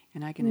over.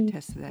 And I can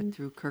attest to that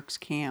through Kirk's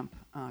camp,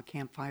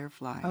 Camp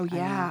Firefly. Oh,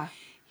 yeah.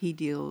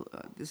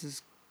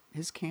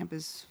 His camp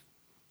is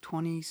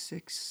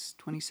 26,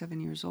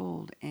 27 years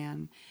old.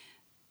 And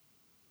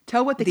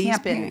tell what the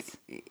camp is.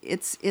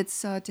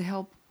 It's to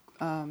help.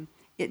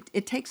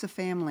 It takes a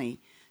family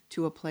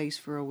to a place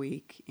for a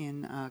week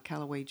in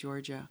Callaway,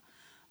 Georgia,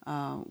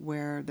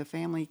 where the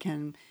family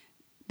can.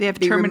 They have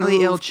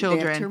terminally ill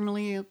children.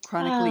 They have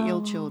chronically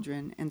ill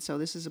children. And so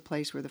this is a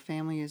place where the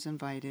family is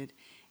invited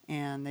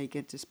and they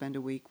get to spend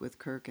a week with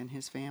Kirk and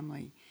his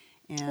family.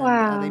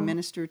 And they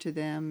minister to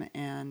them,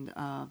 and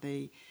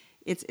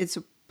it's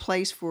a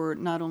place for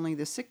not only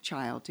the sick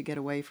child to get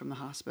away from the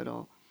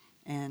hospital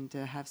and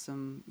to have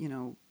some,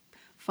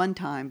 fun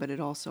time, but it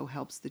also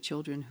helps the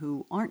children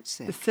who aren't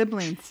sick. The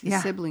siblings. The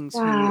siblings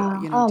who, oh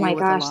deal my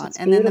gosh, with a lot.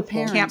 And then the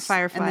parents. Camp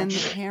Firefly. And then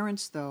the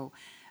parents, though.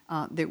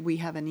 That we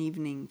have an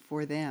evening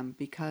for them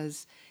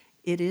because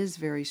it is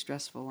very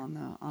stressful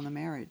on the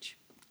marriage.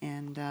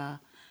 And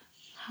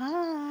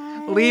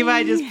hi,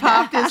 Levi just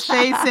popped his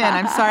face in.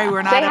 I'm sorry,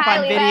 we're not up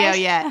on video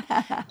yet.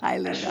 Hi,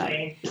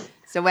 Levi.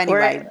 So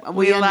anyway,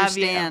 we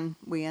understand.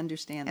 We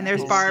understand. And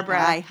there's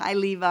Barbara. Hi,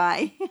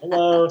 Levi.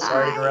 Hello.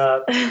 Sorry to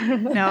interrupt.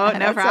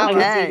 No problem.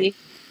 Okay.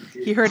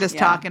 He heard us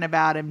talking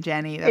about him,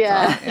 Jenny.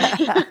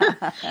 That's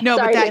all. No,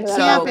 but that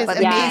camp is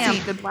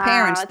amazing. The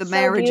parents, the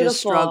marriages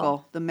so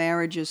struggle. The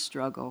marriages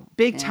struggle.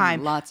 Big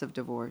time. Lots of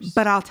divorce.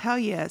 But I'll tell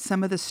you,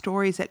 some of the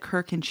stories that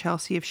Kirk and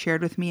Chelsea have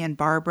shared with me, and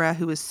Barbara,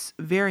 who was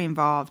very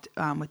involved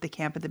with the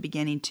camp at the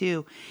beginning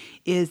too,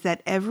 is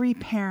that every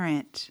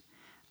parent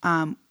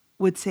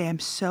would say, I'm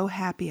so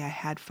happy I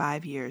had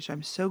 5 years. Or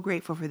I'm so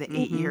grateful for the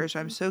 8 years. Or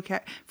I'm so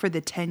for the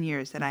 10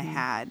 years that I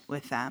had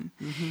with them.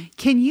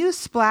 Can you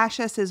splash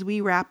us as we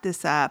wrap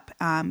this up?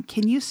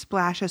 Can you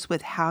splash us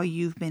with how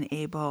you've been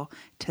able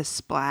to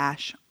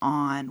splash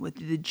on with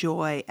the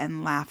joy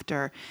and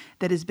laughter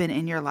that has been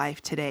in your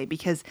life today?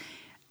 Because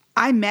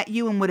I met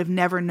you and would have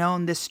never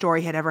known this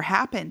story had ever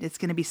happened. It's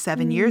going to be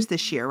 7 years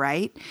this year,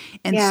 right?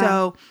 And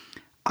so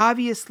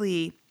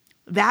obviously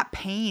that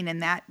pain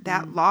and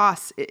that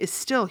loss is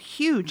still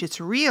huge. It's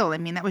real. I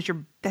mean,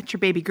 that's your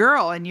baby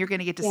girl, and you're going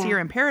to get to see her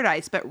in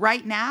paradise. But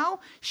right now,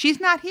 she's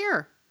not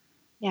here.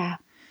 Yeah.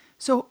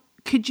 So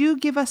could you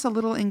give us a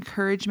little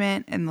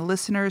encouragement, and the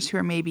listeners who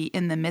are maybe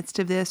in the midst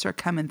of this or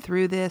coming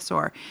through this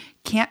or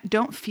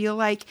don't feel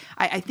like,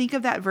 I think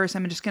of that verse.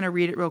 I'm just going to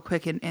read it real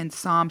quick in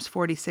Psalms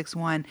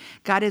 46:1.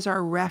 God is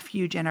our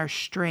refuge and our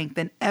strength,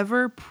 an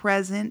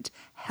ever-present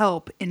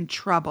help in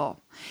trouble.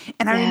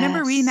 And I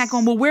remember reading that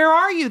going, well, where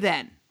are you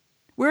then?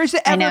 Where's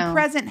the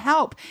ever-present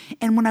help?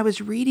 And when I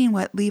was reading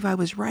what Levi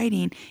was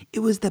writing, it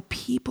was the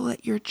people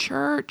at your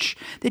church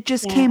that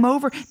just came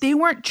over. They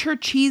weren't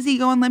church-cheesy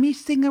going, let me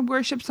sing a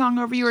worship song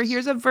over you, or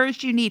here's a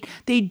verse you need.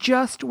 They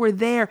just were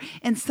there.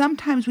 And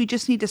sometimes we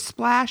just need to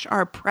splash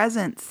our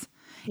presence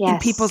in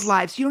people's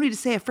lives. You don't need to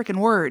say a freaking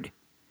word.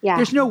 Yeah.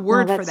 There's no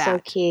word for that. That's so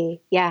key.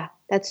 Yeah,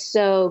 that's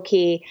so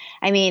key.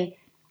 I mean,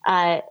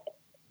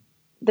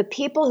 the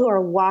people who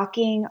are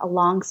walking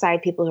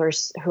alongside people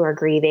who are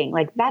grieving,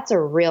 like that's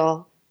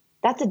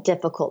a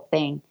difficult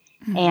thing.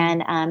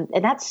 And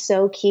that's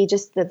so key,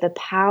 just the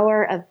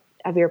power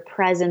of your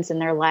presence in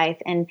their life.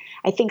 And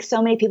I think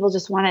so many people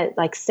just want to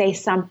like say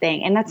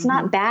something, and that's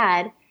not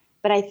bad,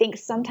 but I think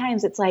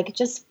sometimes it's like,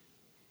 just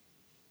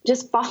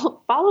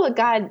follow what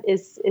God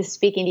is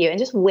speaking to you, and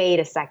just wait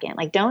a second.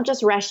 Like, don't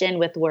just rush in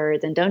with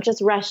words, and don't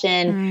just rush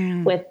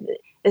in with,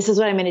 this is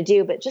what I'm going to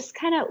do, but just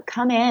kind of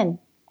come in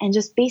and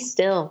just be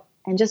still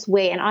and just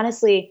wait. And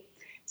honestly,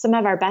 some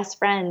of our best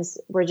friends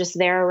were just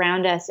there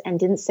around us and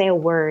didn't say a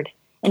word,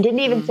 and didn't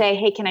even say,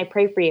 hey, can I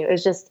pray for you? It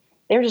was just,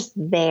 they're just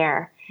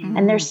there.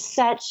 And there's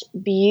such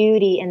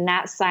beauty in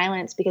that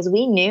silence, because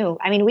we knew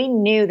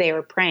they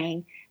were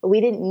praying, but we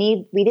didn't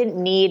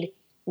need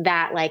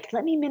that, like,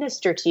 let me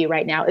minister to you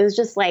right now. It was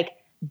just like,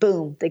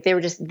 boom, like they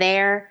were just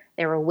there.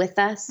 They were with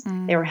us.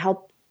 They were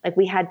like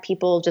we had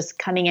people just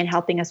coming in,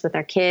 helping us with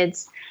our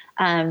kids.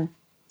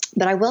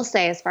 But I will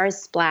say, as far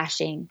as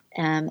splashing,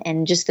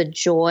 and just the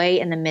joy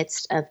in the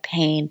midst of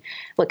pain,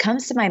 what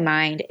comes to my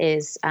mind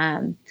is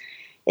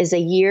a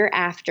year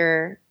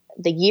after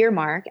the year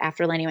mark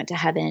after Lenny went to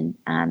heaven.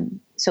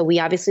 So we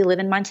obviously live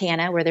in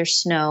Montana, where there's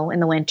snow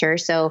in the winter.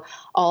 So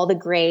all the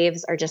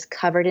graves are just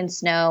covered in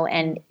snow.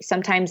 And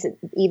sometimes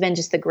even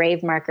just the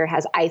grave marker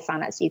has ice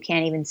on it, so you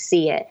can't even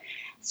see it.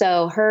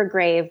 So her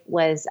grave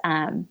was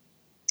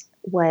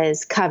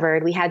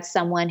covered. We had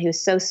someone who's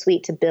so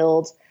sweet to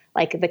build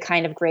like the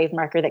kind of grave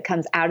marker that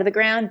comes out of the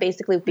ground.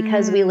 Basically,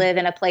 because we live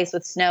in a place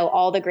with snow,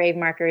 all the grave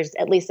markers,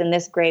 at least in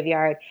this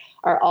graveyard,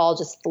 are all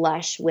just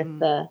flush with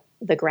the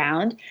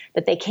ground.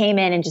 But they came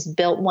in and just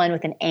built one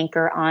with an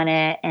anchor on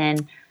it,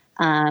 and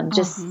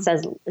just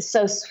says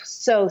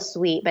so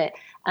sweet. But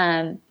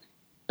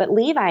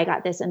Levi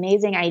got this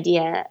amazing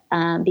idea,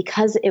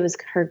 because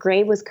her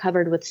grave was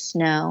covered with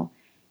snow.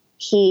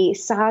 He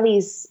saw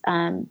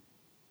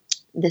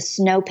the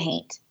snow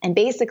paint, and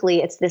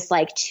basically it's this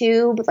like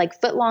tube, like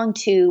foot-long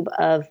tube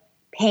of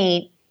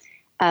paint,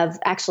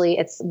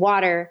 it's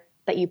water,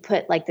 but you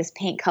put like this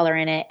paint color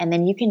in it, and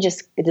then you can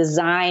just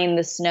design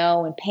the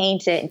snow and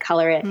paint it and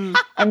color it. And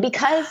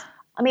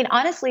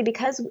honestly,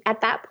 because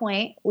at that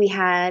point we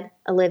had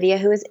Olivia,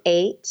 who was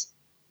 8,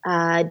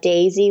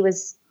 Daisy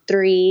was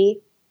 3,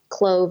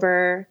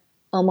 Clover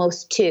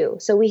almost 2.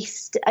 So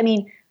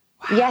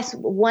yes,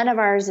 one of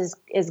ours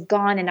is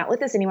gone and not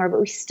with us anymore, but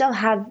we still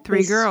have 3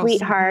 these girls,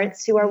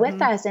 sweethearts who are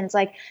with us. And it's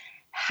like,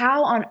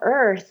 how on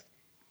earth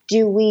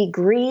do we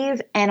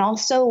grieve and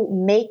also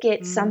make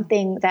it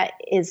something that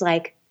is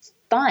like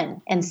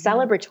fun and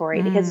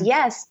celebratory? Because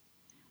yes,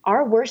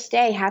 our worst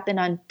day happened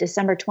on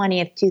December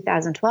 20th,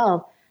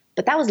 2012,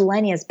 but that was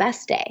Lenia's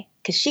best day,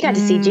 because she got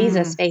to see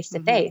Jesus face to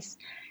face.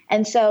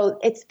 And so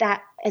it's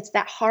that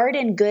hard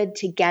and good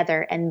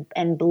together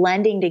and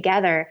blending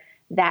together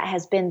that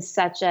has been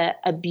such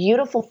a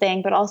beautiful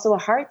thing, but also a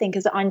hard thing.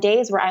 Because on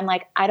days where I'm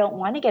like, I don't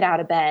want to get out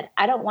of bed,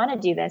 I don't want to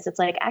do this, it's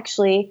like,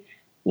 actually,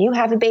 you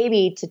have a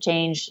baby to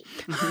change,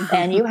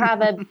 and you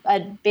have a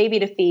baby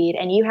to feed,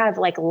 and you have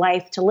like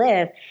life to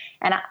live.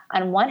 And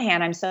on one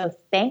hand, I'm so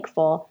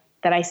thankful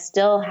that I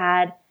still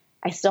have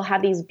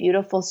these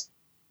beautiful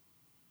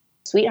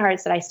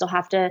sweethearts that I still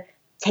have to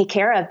take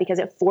care of, because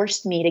it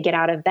forced me to get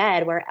out of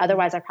bed, where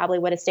otherwise I probably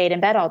would have stayed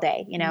in bed all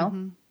day,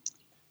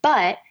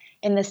 But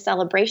in this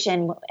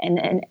celebration,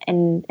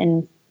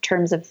 in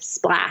terms of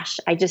splash,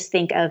 I just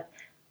think of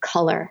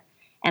color.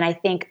 And I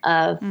think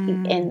of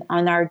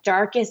on our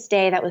darkest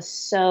day that was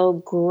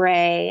so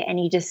gray, and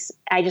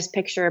I just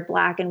picture a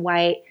black and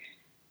white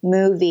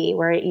movie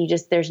where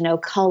there's no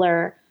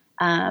color.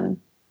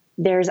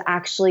 There's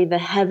actually the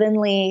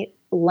heavenly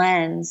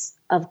lens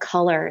of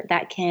color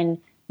that can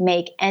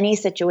make any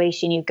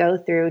situation you go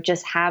through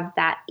just have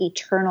that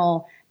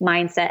eternal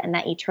mindset and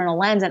that eternal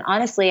lens. And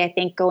honestly, I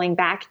think going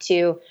back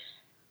to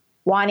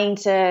wanting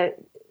to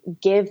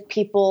give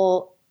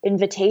people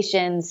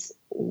invitations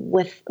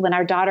when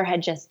our daughter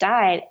had just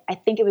died, I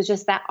think it was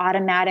just that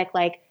automatic,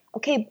 like,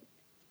 okay,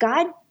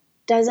 God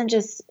doesn't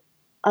just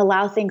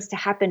allow things to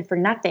happen for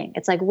nothing.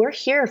 It's like, we're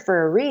here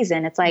for a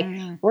reason. It's like,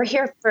 we're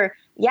here for,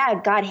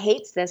 God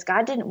hates this.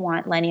 God didn't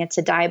want Lenia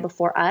to die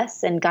before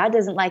us, and God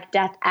doesn't like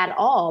death at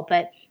all.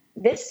 But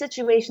this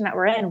situation that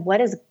we're in,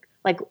 what is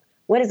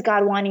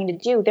God wanting to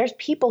do? There's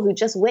people who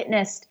just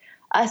witnessed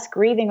us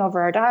grieving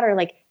over our daughter.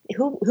 Like,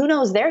 who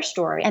knows their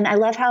story? And I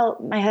love how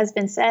my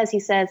husband says,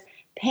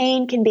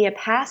 pain can be a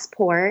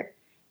passport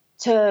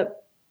to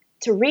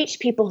reach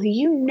people who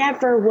you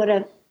never would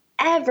have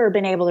ever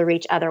been able to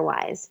reach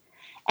otherwise.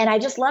 And I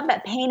just love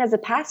that pain as a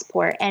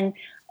passport. And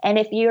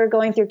if you're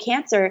going through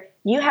cancer,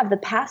 you have the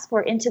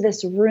passport into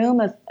this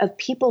room of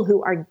people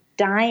who are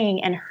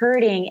dying and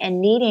hurting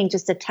and needing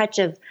just a touch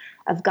of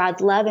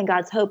God's love and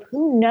God's hope.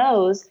 Who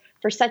knows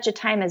for such a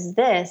time as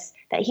this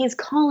that he's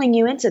calling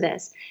you into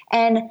this?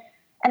 And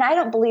I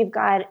don't believe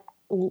God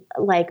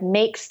like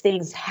makes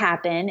things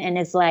happen and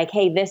is like,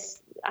 hey,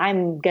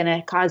 I'm going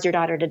to cause your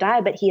daughter to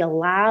die, but he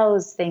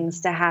allows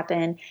things to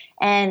happen.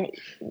 And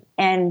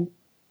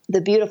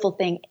the beautiful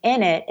thing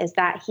in it is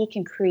that he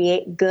can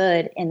create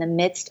good in the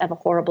midst of a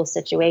horrible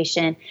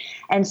situation.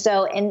 And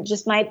so, and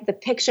just the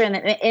picture and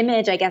the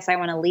image, I guess I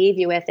want to leave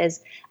you with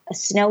is a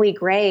snowy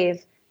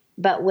grave,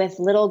 but with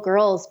little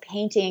girls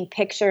painting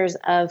pictures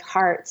of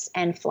hearts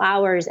and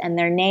flowers and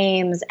their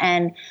names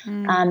and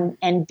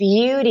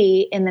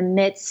beauty in the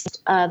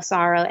midst of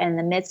sorrow and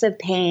the midst of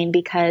pain.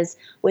 Because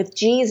with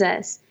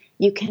Jesus,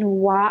 you can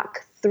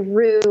walk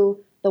through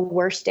the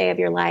worst day of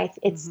your life.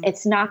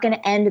 It's not going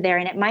to end there.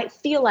 And it might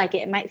feel like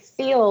it. It might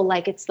feel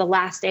like it's the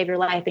last day of your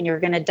life and you're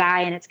going to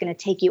die and it's going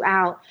to take you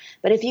out.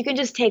 But if you can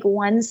just take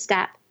one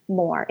step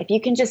more, if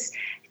you can just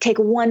take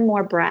one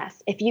more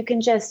breath, if you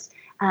can just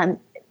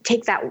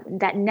take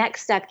that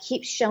next step,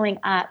 keep showing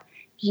up,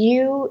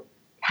 you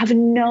have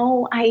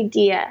no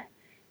idea.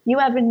 You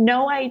have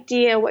no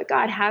idea what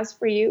God has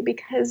for you,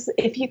 because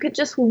if you could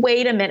just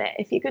wait a minute,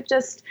 if you could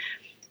just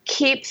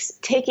keep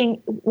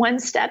taking one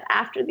step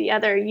after the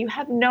other, you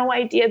have no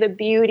idea the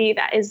beauty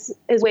that is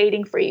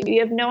waiting for you.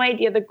 You have no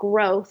idea the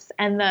growth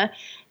and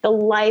the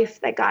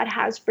life that God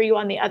has for you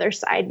on the other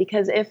side.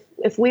 Because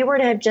if we were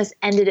to have just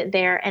ended it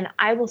there, and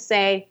I will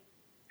say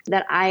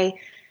that I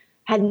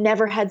had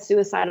never had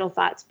suicidal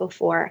thoughts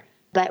before,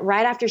 but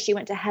right after she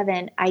went to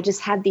heaven, I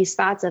just had these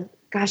thoughts of,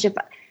 gosh,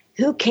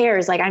 who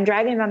cares? Like, I'm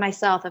driving by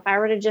myself. If I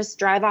were to just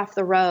drive off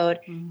the road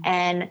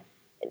and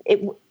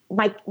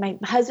my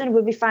husband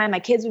would be fine, my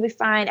kids would be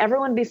fine,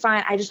 everyone would be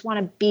fine. I just want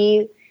to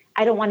be,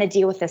 I don't want to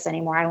deal with this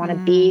anymore. I want to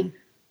be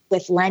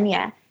with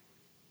Lenya.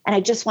 And I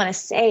just want to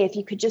say, if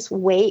you could just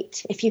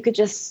wait, if you could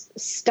just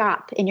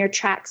stop in your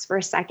tracks for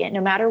a second,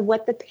 no matter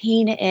what the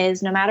pain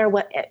is, no matter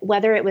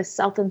whether it was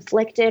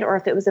self-inflicted or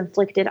if it was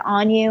inflicted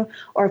on you,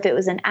 or if it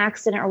was an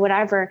accident or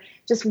whatever,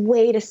 just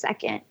wait a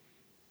second.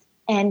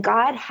 And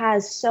God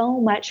has so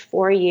much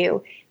for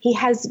you. He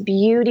has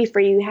beauty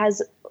for you. He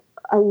has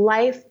a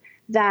life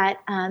that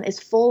is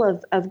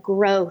full of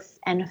growth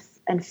and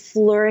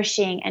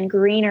flourishing and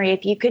greenery.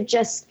 If you could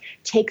just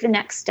take the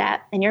next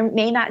step, and you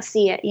may not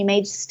see it, you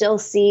may still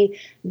see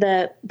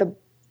the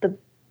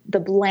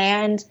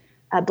bland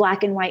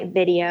black and white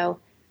video,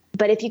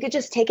 but if you could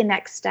just take a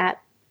next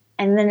step,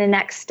 and then the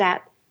next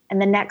step,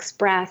 and the next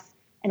breath,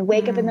 and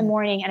wake up in the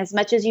morning, and as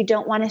much as you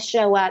don't want to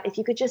show up, if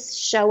you could just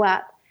show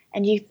up,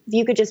 and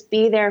you could just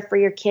be there for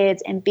your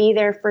kids, and be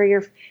there for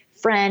your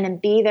friend, and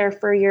be there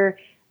for your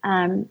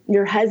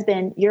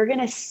husband, you're going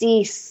to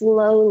see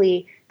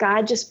slowly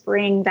God just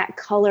bring that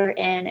color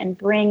in and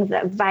bring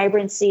the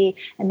vibrancy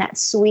and that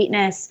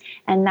sweetness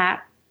and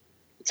that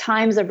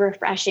times of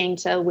refreshing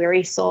to a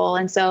weary soul.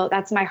 And so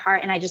that's my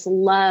heart. And I just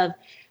love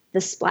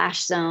the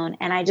Splash Zone.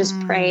 And I just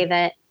pray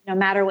that no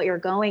matter what you're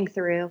going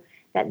through,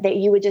 that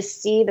you would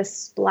just see the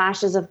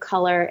splashes of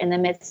color in the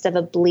midst of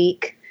a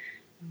bleak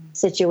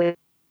situation.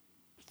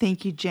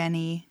 Thank you,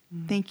 Jenny.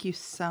 Thank you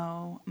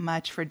so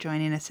much for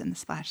joining us in the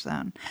Splash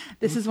Zone.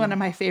 This is one of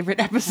my favorite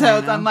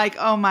episodes. I'm like,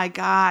 oh my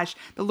gosh,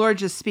 the Lord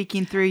just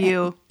speaking through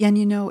you. And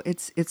you know,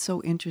 it's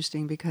so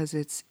interesting because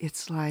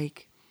it's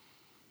like,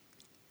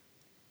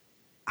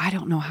 I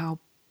don't know how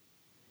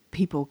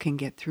people can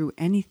get through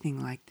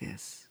anything like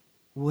this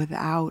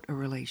without a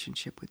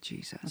relationship with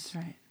Jesus. That's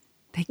right.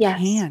 They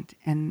can't.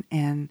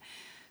 And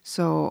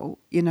so,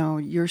 you know,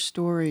 your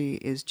story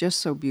is just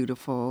so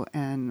beautiful.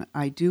 And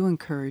I do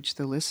encourage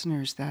the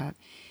listeners that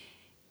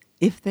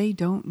if they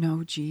don't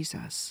know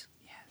Jesus,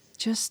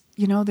 just,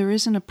 you know, there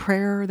isn't a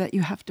prayer that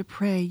you have to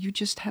pray. You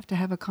just have to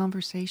have a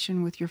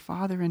conversation with your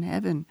Father in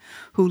heaven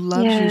who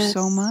loves you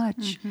so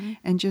much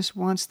and just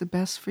wants the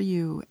best for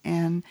you.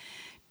 And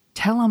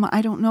tell him,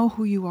 I don't know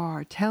who you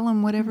are. Tell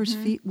him whatever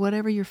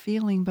you're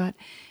feeling. But,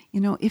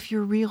 you know, if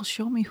you're real,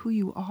 show me who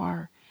you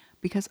are.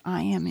 Because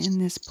I am in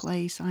this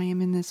place, I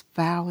am in this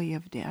valley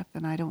of death,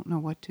 and I don't know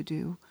what to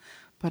do.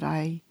 But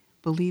I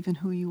believe in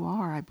who you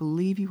are. I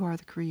believe you are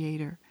the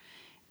Creator,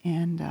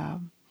 and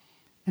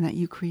that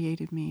you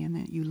created me, and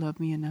that you love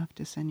me enough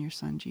to send your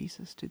Son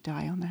Jesus to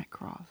die on that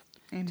cross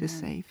to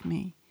save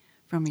me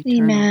from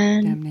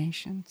eternal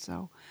damnation.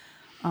 So,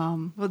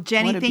 well,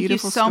 Jenny, thank you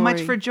so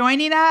much for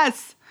joining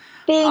us.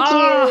 Thank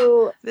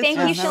you. Thank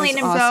you, was Shalene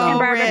and awesome.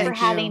 Barbara, for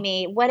having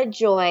me. What a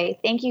joy.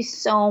 Thank you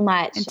so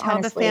much. And tell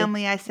honestly. the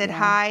family I said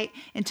hi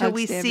until Hugs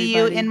we to see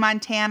everybody. you in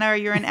Montana or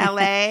you're in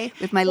LA.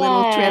 with my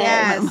little trailer,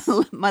 Yes.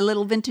 my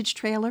little vintage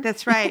trailer.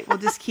 That's right. We'll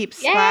just keep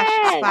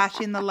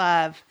splashing the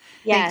love.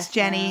 Yes. Thanks,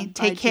 Jenny. Yeah.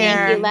 Take Bye,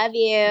 care. Thank you. Love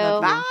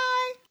you. Bye.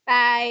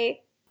 Bye.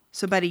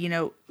 So, buddy, you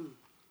know,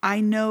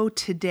 I know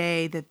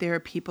today that there are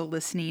people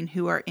listening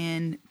who are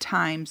in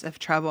times of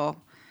trouble.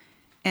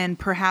 And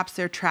perhaps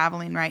they're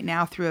traveling right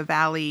now through a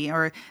valley,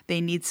 or they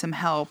need some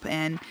help.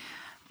 And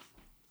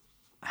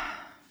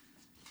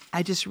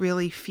I just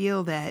really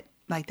feel that,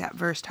 like that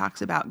verse talks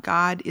about,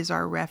 God is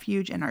our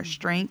refuge and our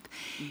strength.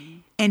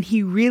 And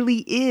he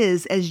really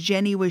is, as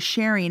Jenny was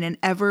sharing, an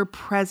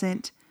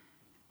ever-present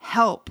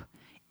help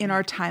in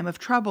our time of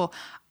trouble.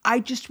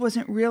 I just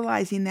wasn't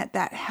realizing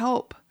that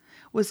help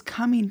was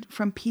coming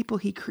from people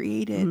he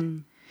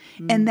created.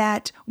 And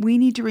that we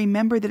need to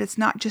remember that it's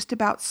not just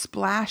about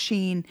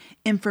splashing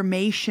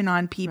information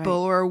on people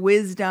or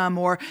wisdom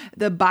or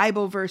the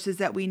Bible verses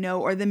that we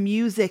know or the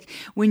music.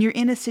 When you're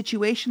in a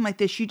situation like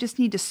this, you just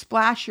need to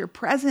splash your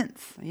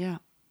presence. Yeah.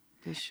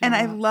 And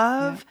I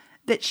love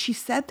that she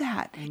said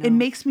that. It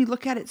makes me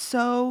look at it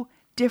so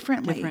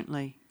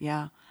differently.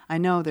 Yeah. I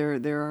know there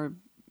are,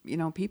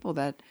 people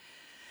that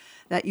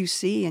you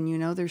see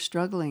and they're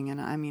struggling.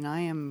 And I mean,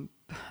 I am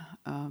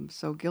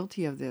so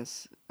guilty of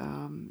this,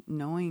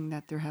 knowing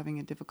that they're having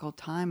a difficult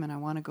time and I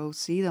want to go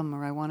see them,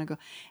 or I want to go,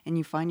 and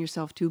you find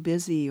yourself too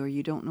busy, or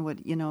you don't know what,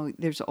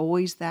 there's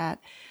always that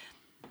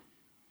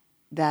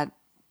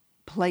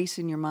place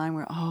in your mind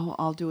where, oh,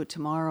 I'll do it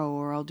tomorrow,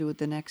 or I'll do it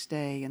the next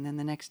day. And then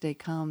the next day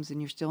comes and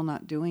you're still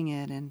not doing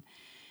it. And,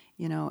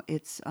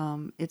 it's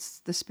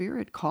the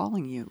Spirit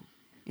calling you.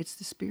 It's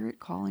the Spirit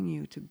calling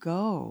you to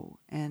go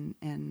and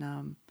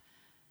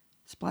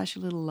splash a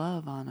little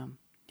love on them.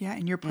 Yeah,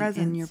 in your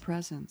presence. In your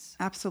presence.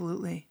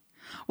 Absolutely.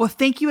 Well,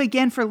 thank you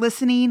again for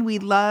listening. We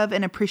love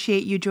and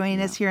appreciate you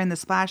joining us here in the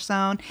Splash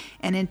Zone.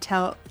 And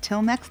until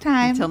next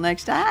time. Until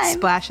next time.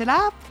 Splash it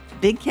up.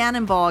 Big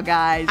cannonball,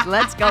 guys.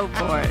 Let's go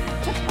for it.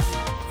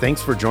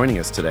 Thanks for joining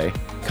us today.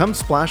 Come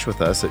splash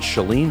with us at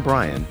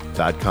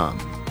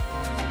ShaleneBryan.com.